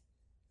is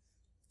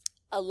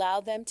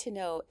allow them to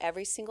know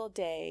every single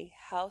day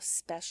how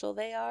special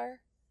they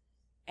are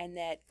and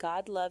that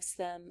God loves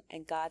them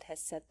and God has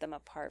set them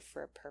apart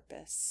for a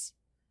purpose.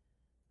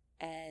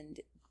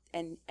 And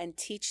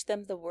teach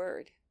them the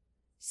word.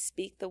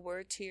 Speak the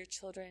word to your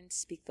children.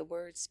 Speak the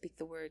word, speak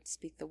the word,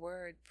 speak the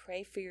word.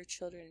 Pray for your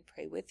children.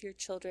 Pray with your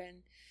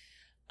children.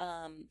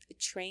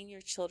 Train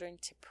your children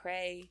to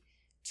pray.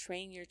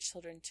 Train your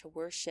children to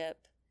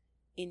worship.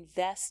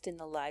 Invest in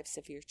the lives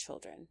of your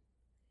children.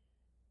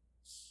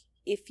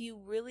 If you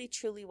really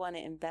truly want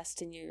to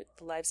invest in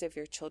the lives of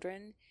your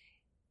children,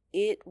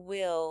 it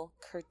will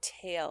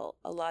curtail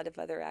a lot of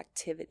other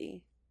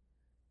activity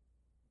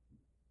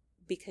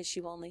because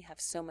you only have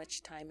so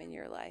much time in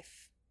your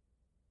life.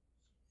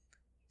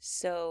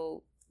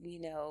 So,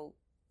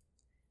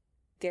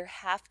 there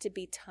have to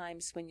be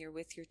times when you're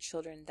with your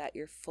children that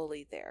you're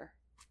fully there.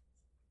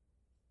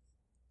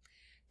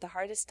 The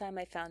hardest time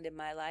I found in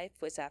my life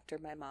was after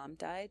my mom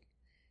died.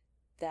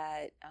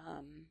 That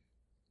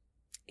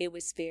it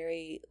was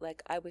very,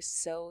 I was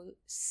so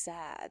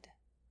sad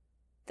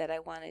that I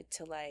wanted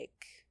to,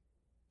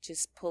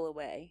 just pull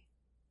away.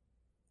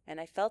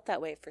 And I felt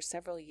that way for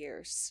several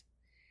years.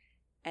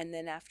 And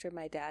then after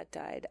my dad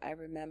died, I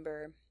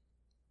remember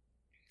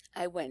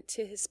I went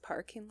to his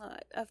parking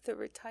lot of the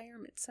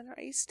retirement center.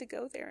 I used to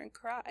go there and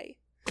cry.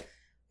 I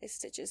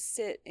used to just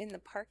sit in the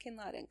parking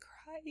lot and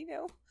cry,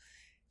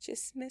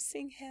 just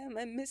missing him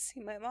and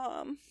missing my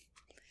mom.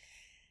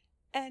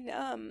 And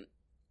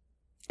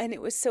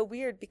it was so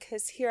weird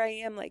because here I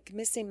am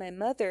missing my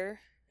mother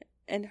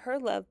and her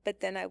love,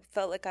 but then I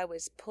felt like I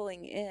was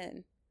pulling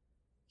in,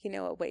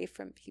 away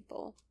from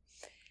people.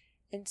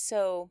 And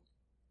so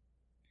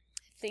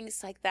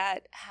things like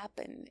that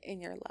happen in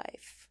your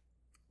life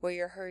where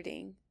you're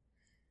hurting.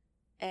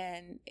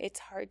 And it's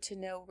hard to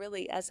know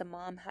really as a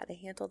mom how to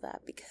handle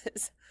that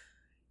because,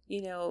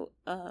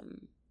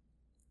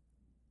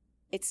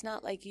 it's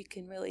not like you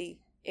can really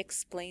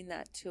explain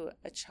that to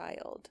a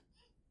child.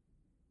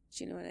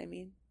 Do you know what I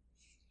mean?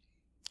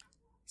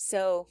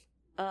 So,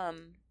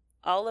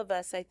 all of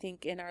us, I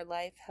think, in our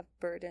life have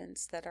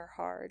burdens that are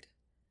hard.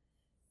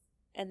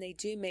 And they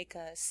do make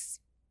us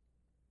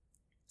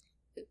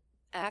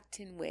act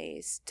in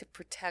ways to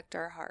protect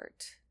our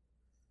heart.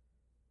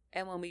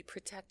 And when we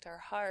protect our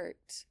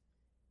heart,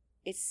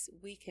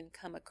 we can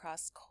come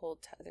across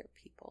cold to other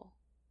people.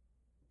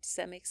 Does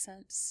that make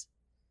sense?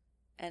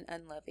 And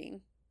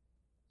unloving.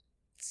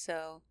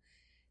 So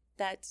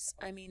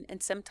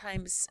and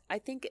sometimes I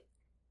think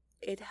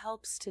it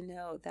helps to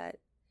know that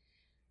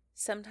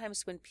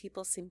sometimes when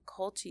people seem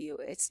cold to you,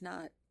 it's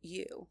not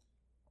you,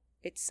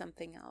 it's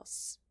something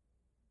else.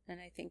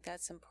 And I think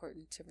that's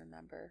important to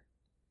remember.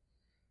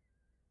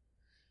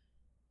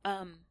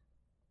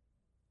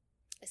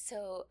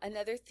 So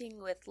another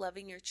thing with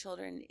loving your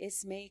children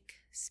is make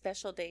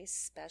special days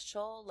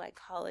special, like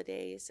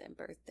holidays and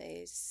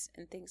birthdays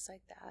and things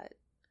like that.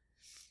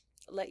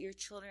 Let your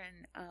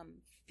children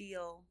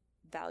feel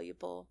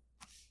valuable.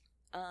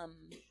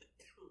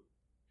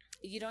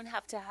 You don't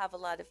have to have a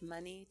lot of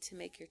money to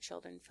make your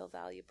children feel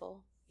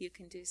valuable. You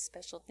can do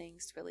special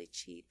things really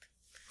cheap.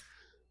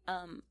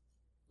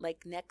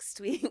 Like next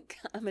week,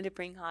 I'm going to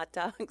bring hot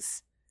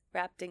dogs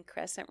wrapped in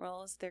crescent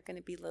rolls. They're going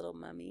to be little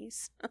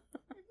mummies.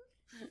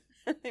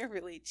 They're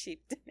really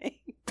cheap to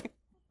make.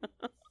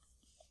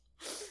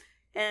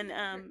 And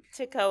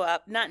to go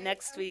up, not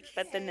next week,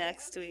 but the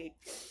next week.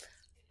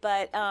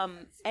 But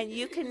and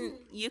you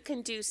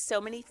can do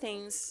so many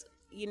things,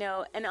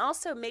 and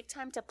also make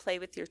time to play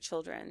with your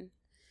children,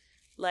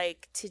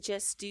 like to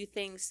just do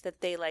things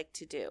that they like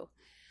to do.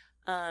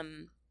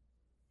 I'm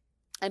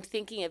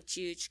thinking of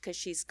Juge because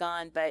she's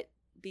gone, but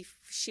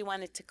she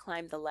wanted to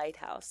climb the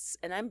lighthouse,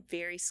 and I'm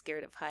very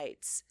scared of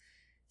heights.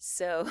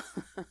 So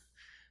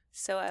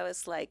I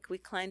was like, we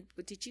climbed.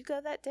 Did you go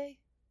that day?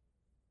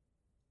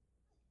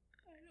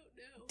 I don't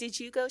know. Did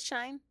you go,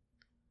 Shine?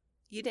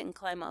 You didn't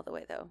climb all the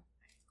way, though.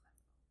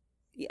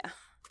 Yeah.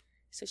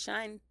 So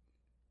Shine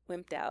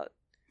wimped out.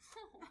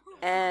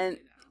 And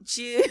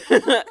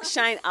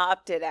Shine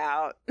opted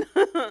out.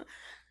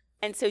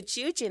 And so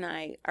Juge and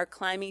I are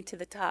climbing to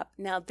the top.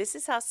 Now, this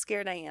is how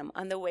scared I am.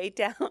 On the way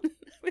down,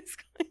 I was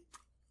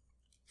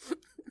going,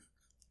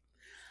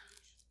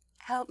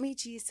 help me,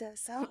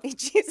 Jesus. Help me,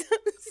 Jesus.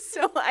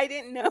 So I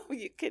didn't know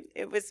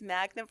it was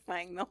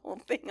magnifying the whole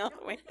thing all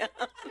the way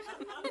down.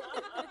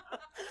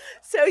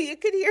 So you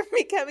could hear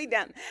me coming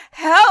down.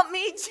 Help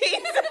me,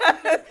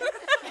 Jesus.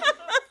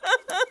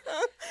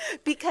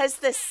 Because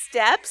the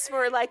steps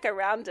were like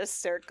around a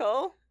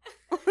circle.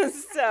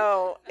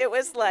 So it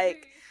was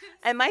like,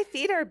 and my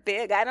feet are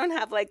big. I don't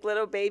have like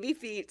little baby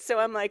feet. So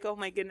I'm like, oh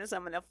my goodness,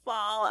 I'm going to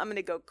fall. I'm going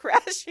to go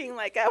crashing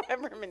like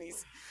however many.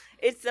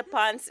 It's the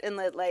Ponce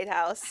Inlet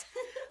Lighthouse.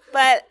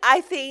 But I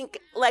think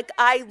like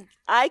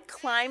I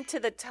climbed to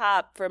the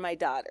top for my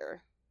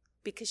daughter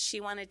because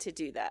she wanted to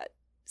do that.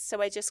 So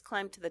I just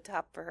climbed to the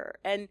top for her.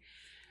 And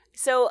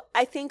so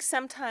I think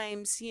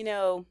sometimes,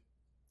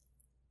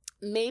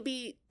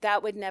 maybe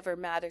that would never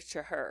matter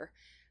to her,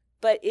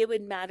 but it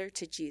would matter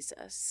to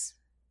Jesus.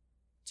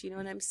 Do you know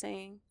what I'm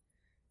saying?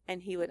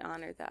 And he would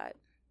honor that.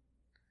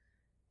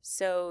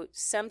 So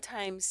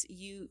sometimes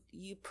you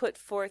put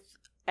forth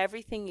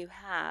everything you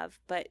have,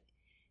 but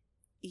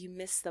you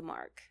miss the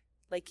mark.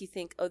 Like you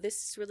think, oh,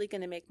 this is really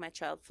going to make my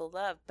child feel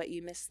loved, but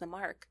you miss the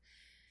mark.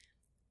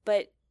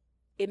 But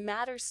it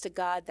matters to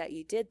God that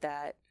you did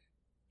that,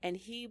 and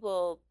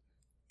he'll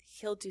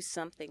do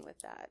something with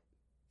that.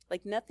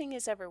 Like nothing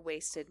is ever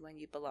wasted when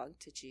you belong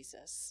to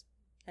Jesus.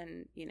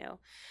 And,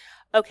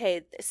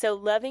 okay, so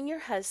loving your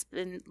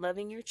husband,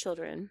 loving your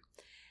children,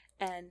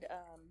 and,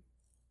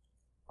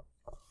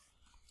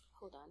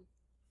 hold on.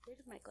 Where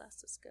did my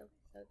glasses go?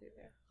 Oh, they're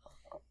there.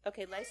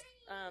 Okay,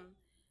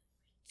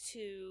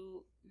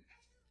 to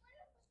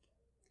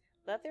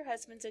love their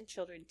husbands and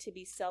children, to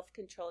be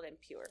self-controlled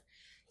and pure.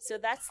 So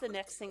that's the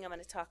next thing I'm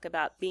going to talk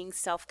about, being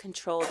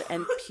self-controlled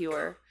and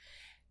pure.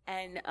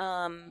 And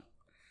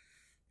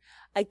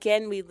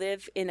again, we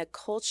live in a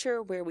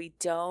culture where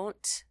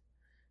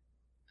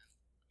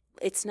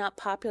it's not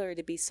popular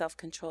to be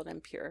self-controlled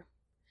and pure.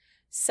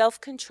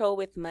 Self-control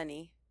with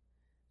money.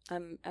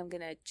 I'm going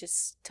to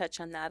just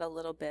touch on that a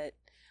little bit.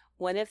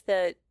 One of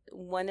the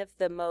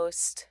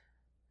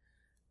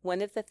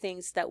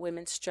things that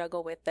women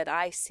struggle with that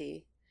I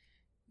see,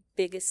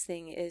 biggest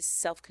thing is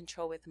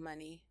self-control with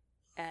money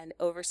and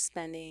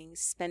overspending,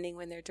 spending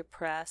when they're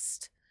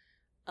depressed.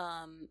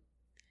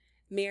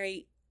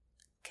 Mary,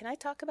 can I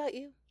talk about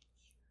you?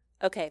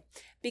 Okay,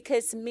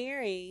 because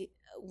Mary,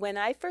 when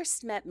I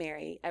first met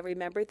Mary, I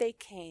remember they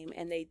came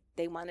and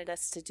they wanted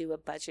us to do a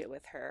budget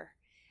with her.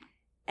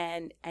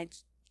 And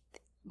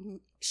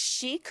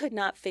she could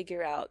not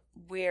figure out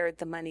where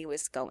the money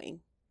was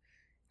going.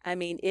 I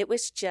mean, it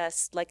was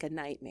just like a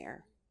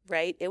nightmare,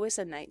 right? It was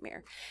a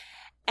nightmare.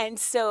 And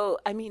so,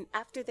 I mean,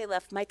 after they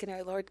left, Mike and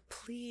I, Lord,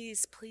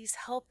 please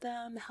help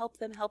them.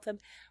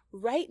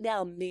 Right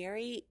now,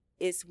 Mary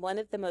is one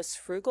of the most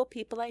frugal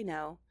people I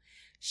know.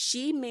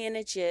 She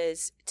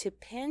manages to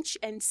pinch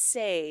and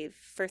save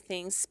for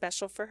things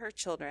special for her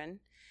children.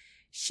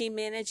 She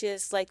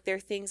manages, like, there are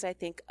things I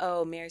think,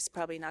 oh, Mary's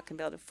probably not going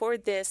to be able to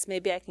afford this.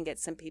 Maybe I can get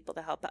some people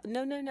to help out.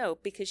 No,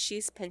 because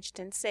she's pinched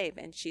and saved,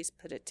 and she's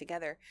put it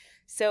together.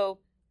 So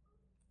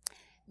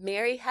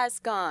Mary has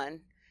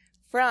gone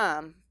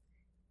from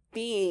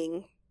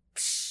being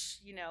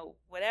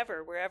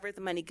whatever, wherever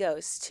the money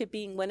goes, to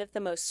being one of the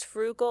most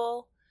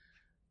frugal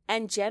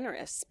and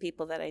generous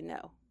people that I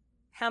know.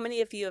 How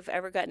many of you have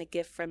ever gotten a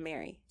gift from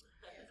Mary?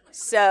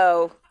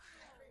 So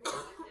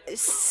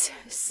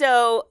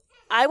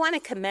I want to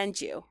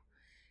commend you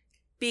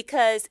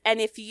because, and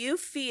if you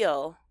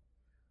feel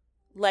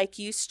like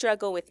you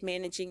struggle with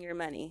managing your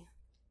money,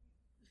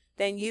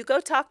 then you go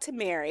talk to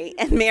Mary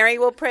and Mary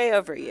will pray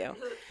over you.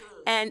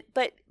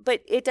 But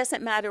it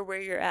doesn't matter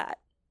where you're at.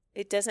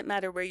 It doesn't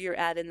matter where you're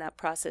at in that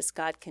process.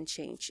 God can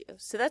change you.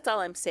 So that's all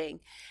I'm saying.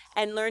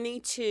 And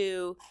learning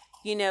to,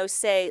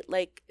 say,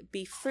 like,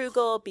 be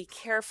frugal, be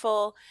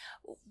careful.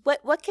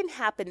 What can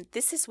happen?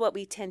 This is what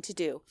we tend to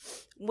do.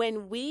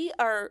 When we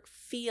are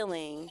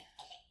feeling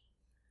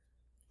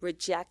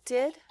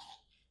rejected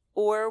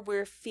or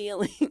we're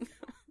feeling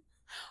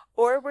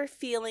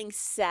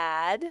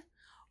sad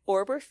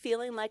or we're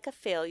feeling like a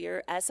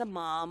failure as a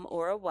mom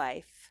or a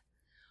wife,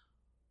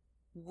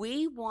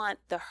 we want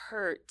the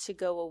hurt to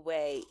go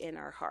away in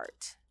our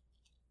heart.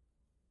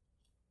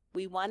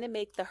 We want to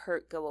make the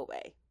hurt go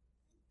away.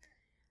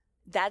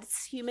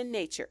 That's human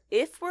nature.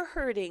 If we're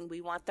hurting, we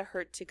want the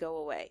hurt to go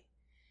away.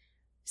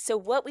 So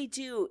what we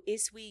do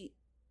is we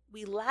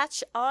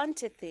latch on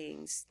to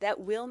things that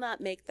will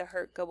not make the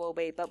hurt go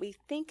away, but we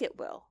think it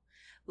will.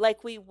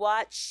 Like we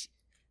watch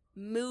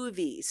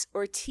movies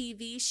or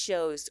TV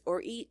shows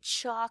or eat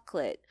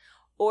chocolate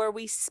or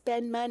we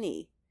spend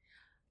money.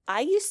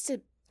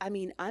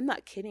 I'm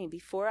not kidding.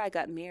 Before I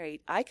got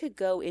married, I could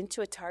go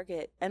into a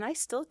Target, and I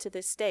still to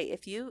this day,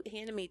 if you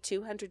handed me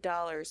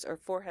 $200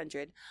 or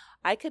 $400,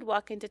 I could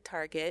walk into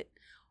Target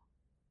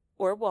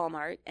or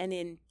Walmart, and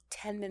in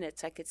 10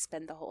 minutes, I could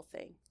spend the whole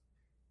thing.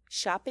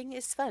 Shopping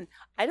is fun.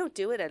 I don't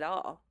do it at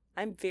all.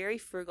 I'm very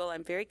frugal.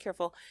 I'm very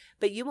careful,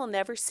 but you will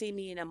never see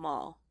me in a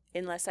mall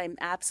unless I'm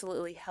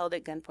absolutely held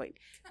at gunpoint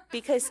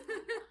because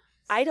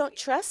I don't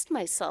trust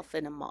myself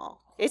in a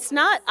mall.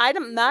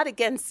 I'm not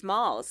against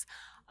malls.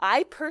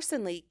 I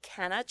personally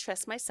cannot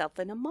trust myself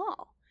in a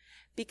mall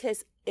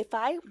because if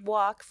I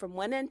walk from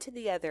one end to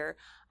the other,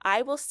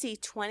 I will see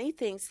 20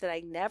 things that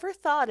I never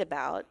thought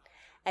about,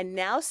 and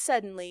now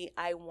suddenly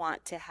I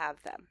want to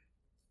have them.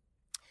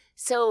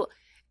 So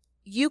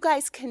you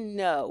guys can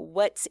know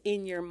what's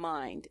in your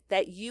mind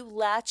that you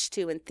latch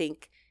to and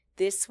think,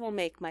 this will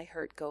make my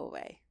hurt go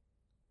away.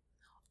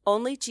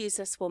 Only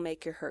Jesus will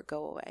make your hurt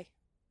go away.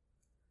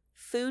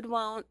 Food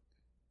won't.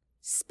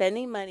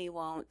 Spending money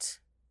won't.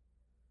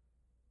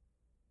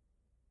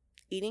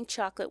 Eating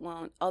chocolate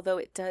won't, although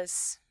it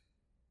does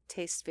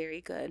taste very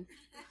good.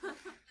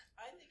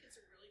 I think it's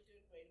a really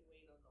good way to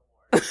wait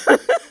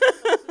on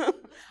the Lord.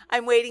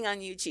 I'm waiting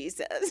on you,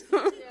 Jesus.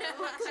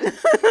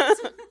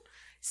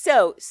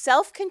 So,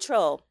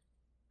 self-control.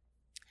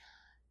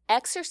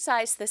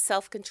 Exercise the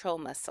self-control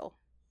muscle.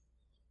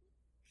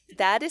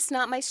 That is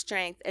not my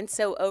strength. And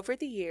so over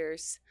the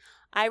years,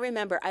 I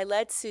remember I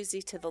led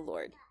Susie to the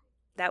Lord.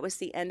 That was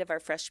the end of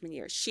our freshman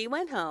year. She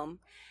went home.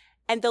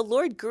 And the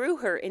Lord grew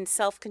her in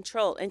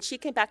self-control. And she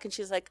came back and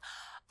she was like,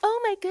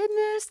 oh my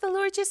goodness, the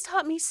Lord just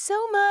taught me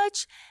so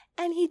much.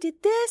 And he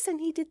did this and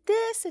he did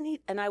this.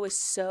 And I was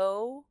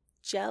so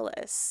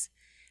jealous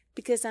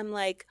because I'm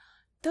like,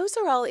 those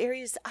are all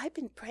areas I've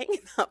been praying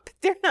about, but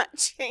they're not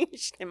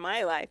changed in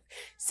my life.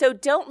 So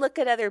don't look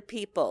at other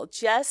people.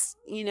 Just,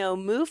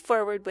 move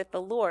forward with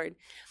the Lord.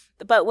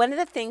 But one of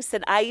the things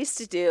that I used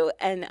to do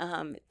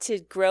and to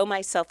grow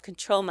my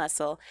self-control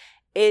muscle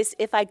is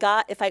if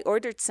I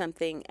ordered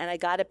something and I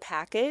got a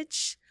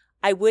package,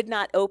 I would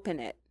not open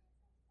it.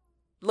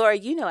 Laura,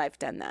 I've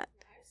done that.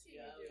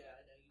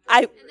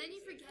 And then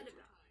you forget about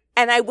it.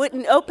 And I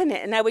wouldn't open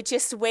it and I would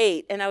just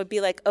wait and I would be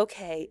like,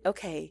 okay.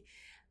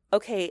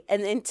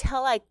 And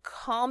until I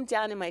calmed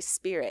down in my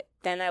spirit,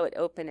 then I would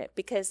open it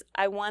because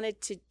I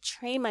wanted to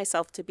train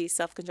myself to be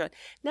self-controlled.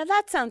 Now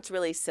that sounds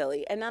really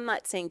silly and I'm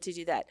not saying to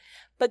do that,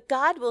 but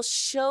God will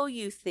show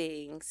you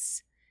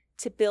things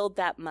to build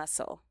that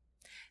muscle.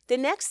 The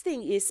next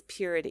thing is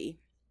purity.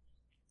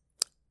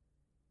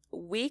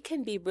 We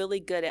can be really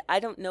good at, I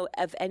don't know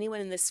of anyone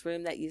in this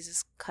room that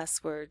uses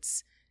cuss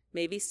words.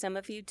 Maybe some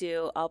of you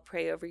do. I'll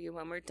pray over you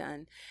when we're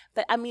done.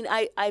 But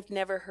I've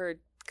never heard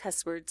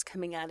cuss words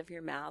coming out of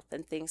your mouth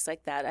and things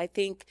like that. I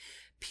think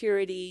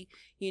purity,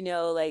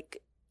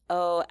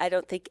 I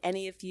don't think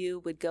any of you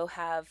would go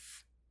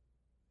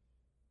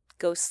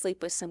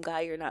sleep with some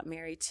guy you're not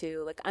married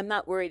to. Like, I'm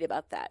not worried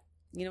about that.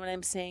 You know what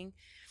I'm saying?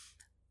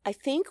 I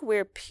think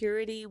where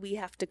purity we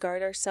have to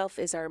guard ourselves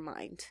is our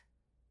mind.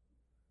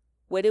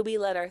 What do we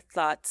let our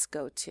thoughts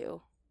go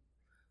to?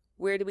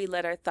 Where do we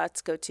let our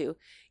thoughts go to?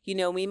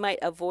 We might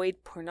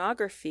avoid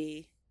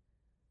pornography,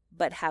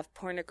 but have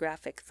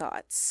pornographic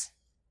thoughts.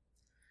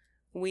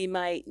 We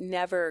might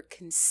never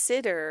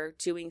consider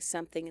doing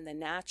something in the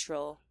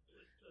natural,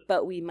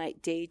 but we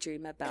might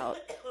daydream about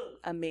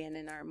a man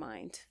in our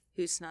mind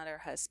who's not our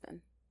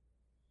husband.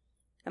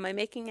 Am I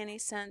making any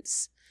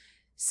sense?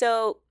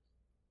 So,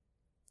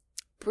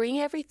 bring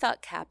every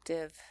thought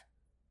captive.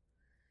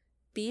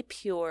 Be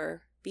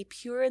pure. Be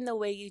pure in the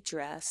way you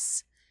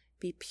dress.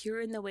 Be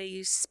pure in the way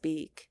you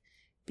speak.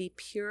 be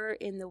pure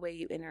in the way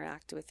you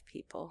interact with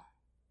people.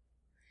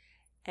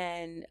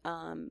 And,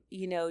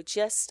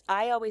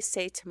 I always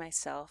say to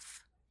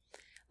myself,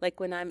 like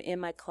when I'm in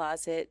my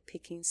closet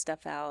picking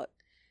stuff out,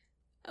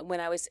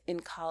 when I was in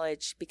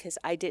college, because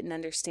I didn't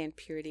understand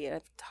purity, and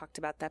I've talked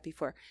about that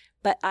before,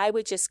 but I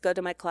would just go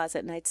to my closet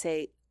and I'd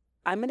say,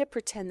 I'm going to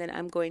pretend that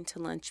I'm going to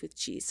lunch with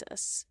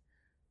Jesus.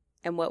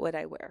 And what would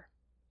I wear?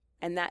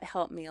 And that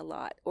helped me a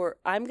lot. Or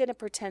I'm going to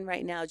pretend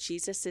right now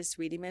Jesus is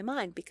reading my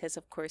mind, because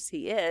of course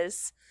he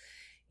is.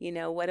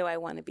 What do I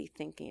want to be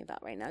thinking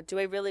about right now? Do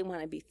I really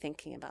want to be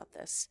thinking about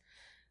this?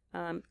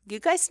 You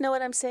guys know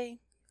what I'm saying?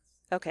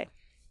 Okay.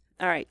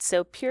 All right.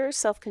 So pure,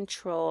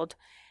 self-controlled,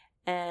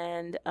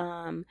 and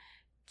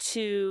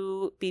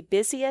to be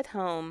busy at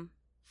home.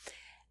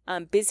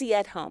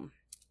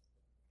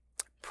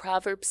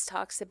 Proverbs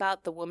talks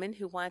about the woman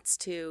who wants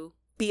to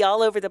be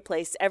all over the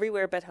place,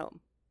 everywhere but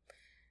home.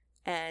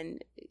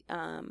 And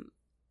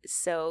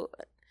so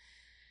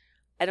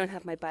I don't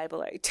have my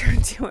Bible. I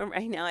turned to it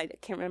right now. I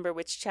can't remember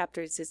which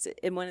chapters. It's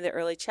in one of the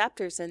early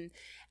chapters, and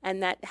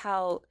that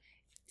how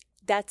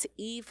that's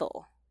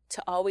evil,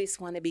 to always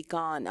want to be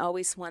gone,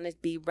 always want to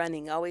be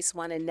running, always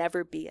want to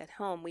never be at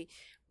home.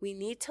 We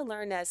need to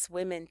learn as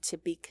women to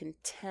be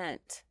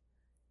content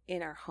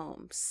in our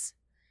homes.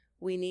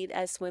 We need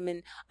as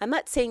women, I'm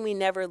not saying we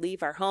never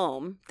leave our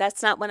home.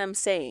 That's not what I'm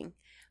saying,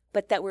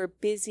 but that we're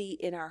busy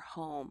in our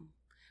home.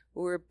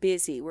 We're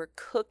busy. We're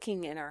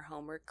cooking in our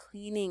home. We're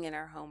cleaning in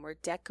our home. We're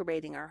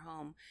decorating our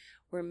home.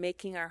 We're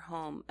making our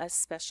home a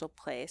special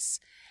place,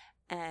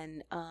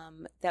 and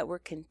that we're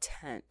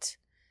content.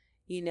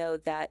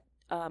 That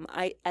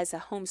I, as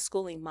a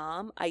homeschooling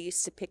mom, I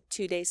used to pick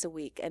 2 days a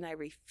week, and I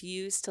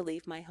refused to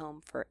leave my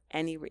home for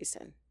any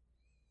reason.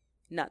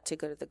 Not to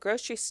go to the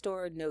grocery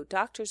store, no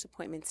doctor's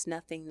appointments,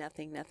 nothing.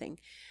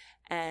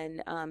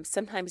 And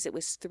sometimes it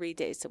was 3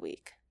 days a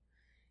week.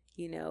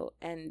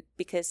 And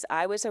because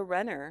I was a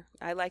runner,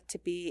 I liked to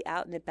be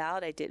out and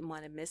about. I didn't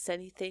want to miss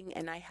anything,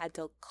 and I had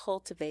to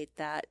cultivate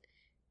that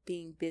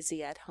being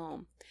busy at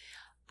home.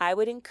 I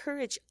would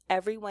encourage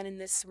everyone in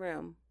this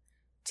room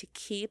to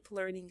keep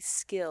learning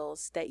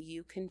skills that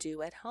you can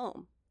do at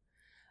home.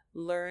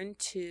 Learn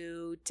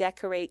to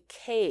decorate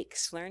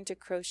cakes, learn to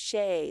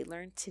crochet,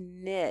 learn to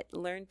knit,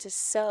 learn to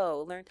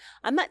sew,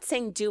 I'm not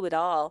saying do it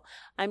all.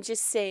 I'm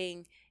just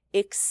saying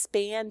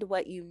expand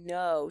what you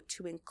know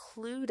to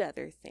include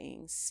other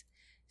things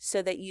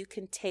so that you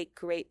can take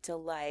great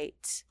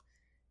delight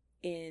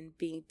in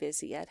being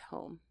busy at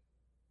home.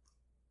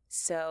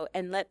 So,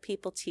 and let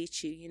people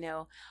teach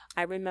you.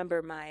 I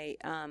remember my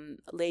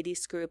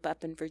ladies group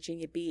up in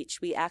Virginia Beach.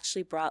 We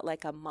actually brought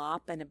like a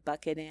mop and a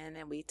bucket in,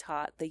 and we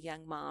taught the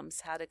young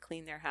moms how to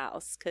clean their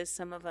house, because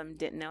some of them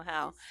didn't know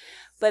how.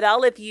 But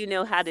all of you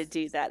know how to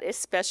do that,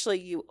 especially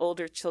you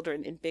older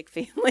children in big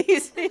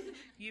families.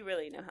 You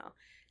really know how.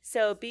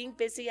 So being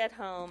busy at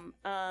home,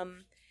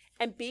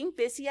 and being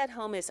busy at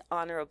home is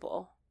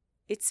honorable.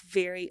 It's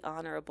very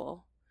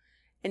honorable.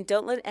 And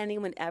don't let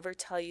anyone ever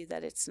tell you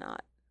that it's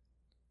not.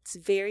 It's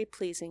very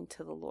pleasing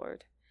to the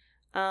Lord.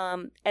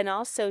 And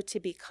also to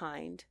be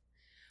kind.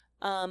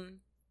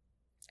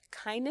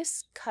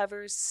 Kindness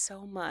covers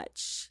so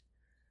much.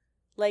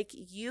 Like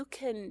you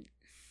can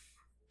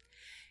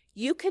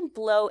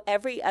blow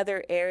every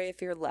other area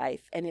of your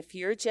life. And if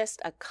you're just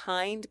a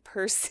kind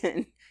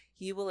person,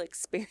 you will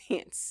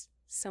experience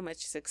so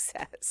much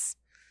success.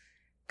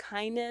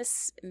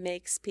 Kindness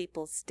makes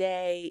people's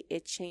day.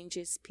 It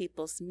changes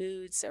people's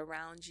moods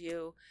around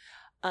you.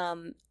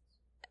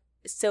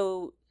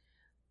 So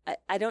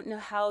I don't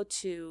know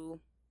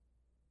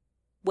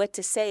what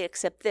to say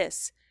except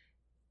this.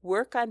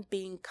 Work on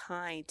being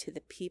kind to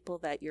the people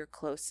that you're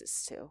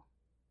closest to.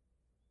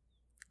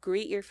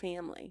 Greet your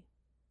family.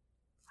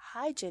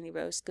 Hi, Jenny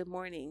Rose. Good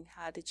morning.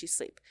 How did you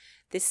sleep?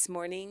 This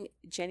morning,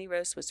 Jenny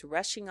Rose was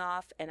rushing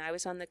off, and I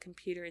was on the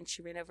computer, and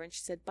she ran over and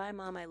she said, "Bye,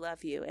 Mom, I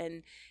love you."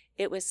 And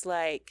it was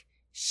like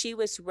she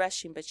was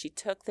rushing, but she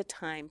took the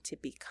time to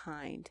be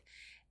kind.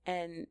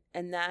 And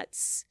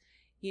that's,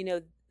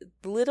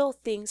 little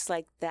things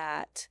like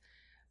that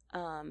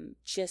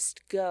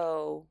just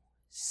go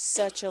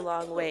such a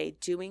long way.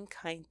 Doing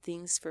kind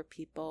things for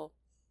people,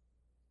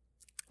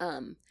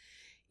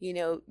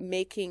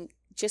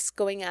 just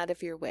going out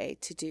of your way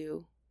to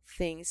do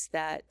things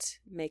that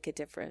make a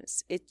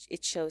difference.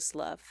 It shows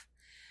love.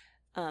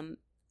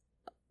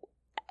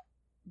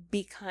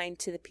 Be kind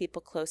to the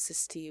people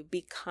closest to you.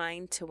 Be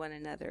kind to one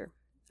another.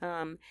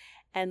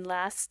 And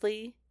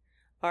lastly,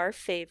 our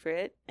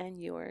favorite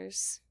and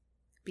yours,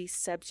 be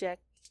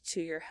subject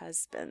to your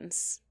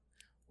husbands,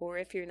 or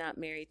if you're not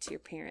married, to your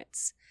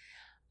parents.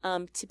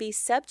 To be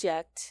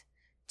subject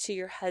to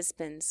your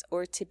husbands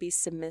or to be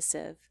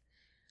submissive.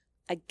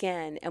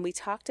 Again, and we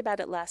talked about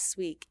it last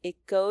week,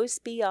 it goes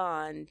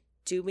beyond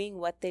doing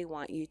what they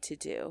want you to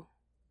do.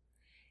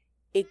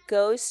 It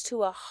goes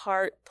to a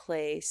heart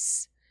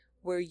place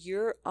where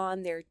you're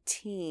on their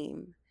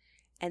team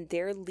and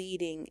they're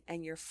leading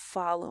and you're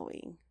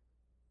following.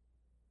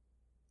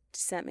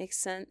 Does that make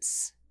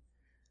sense?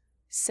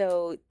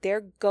 So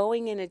they're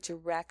going in a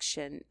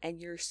direction and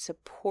you're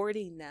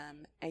supporting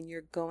them and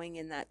you're going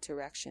in that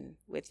direction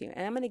with you.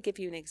 And I'm going to give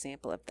you an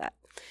example of that.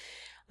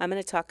 I'm going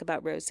to talk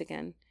about Rose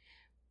again.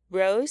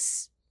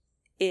 Rose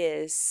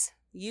is,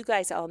 you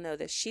guys all know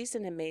this, she's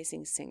an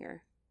amazing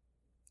singer.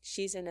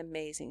 She's an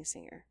amazing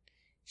singer.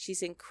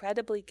 She's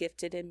incredibly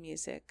gifted in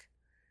music.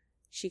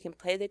 She can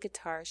play the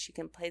guitar. She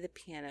can play the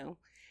piano.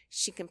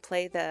 She can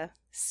play the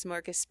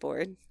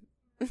smorgasbord.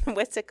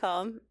 What's it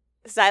called?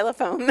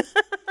 Xylophone.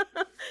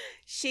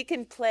 She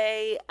can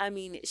play,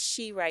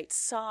 she writes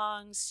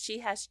songs. She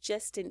has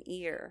just an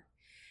ear.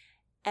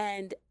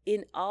 And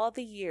in all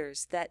the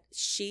years that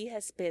she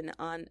has been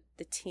on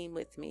the team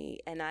with me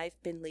and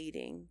I've been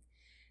leading,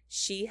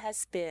 she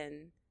has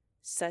been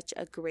such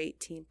a great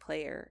team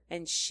player.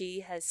 And she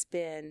has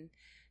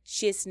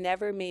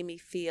never made me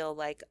feel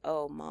like,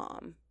 oh,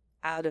 Mom,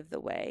 out of the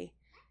way.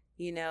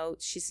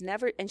 She's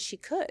never, and she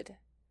could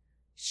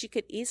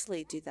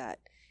easily do that.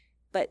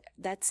 But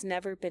that's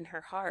never been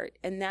her heart.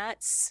 And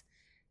that's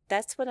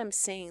what I'm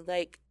saying.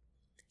 Like,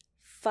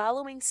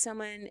 following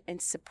someone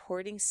and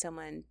supporting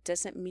someone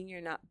doesn't mean you're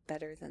not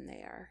better than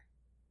they are.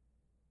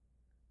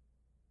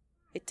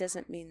 It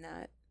doesn't mean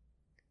that.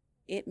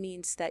 It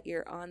means that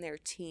you're on their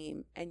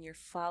team and you're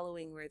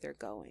following where they're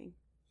going.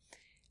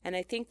 And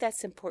I think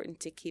that's important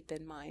to keep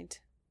in mind.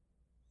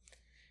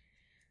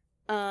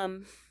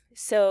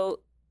 So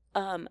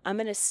I'm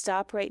going to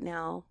stop right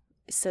now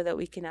so that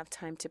we can have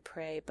time to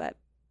pray. But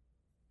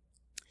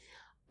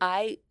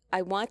I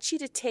want you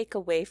to take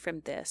away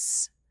from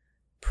this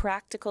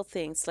practical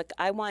things. Like,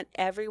 I want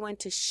everyone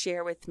to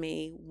share with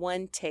me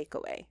one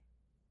takeaway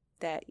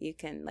that you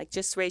can,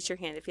 just raise your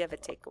hand if you have a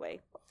takeaway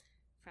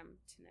from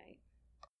tonight.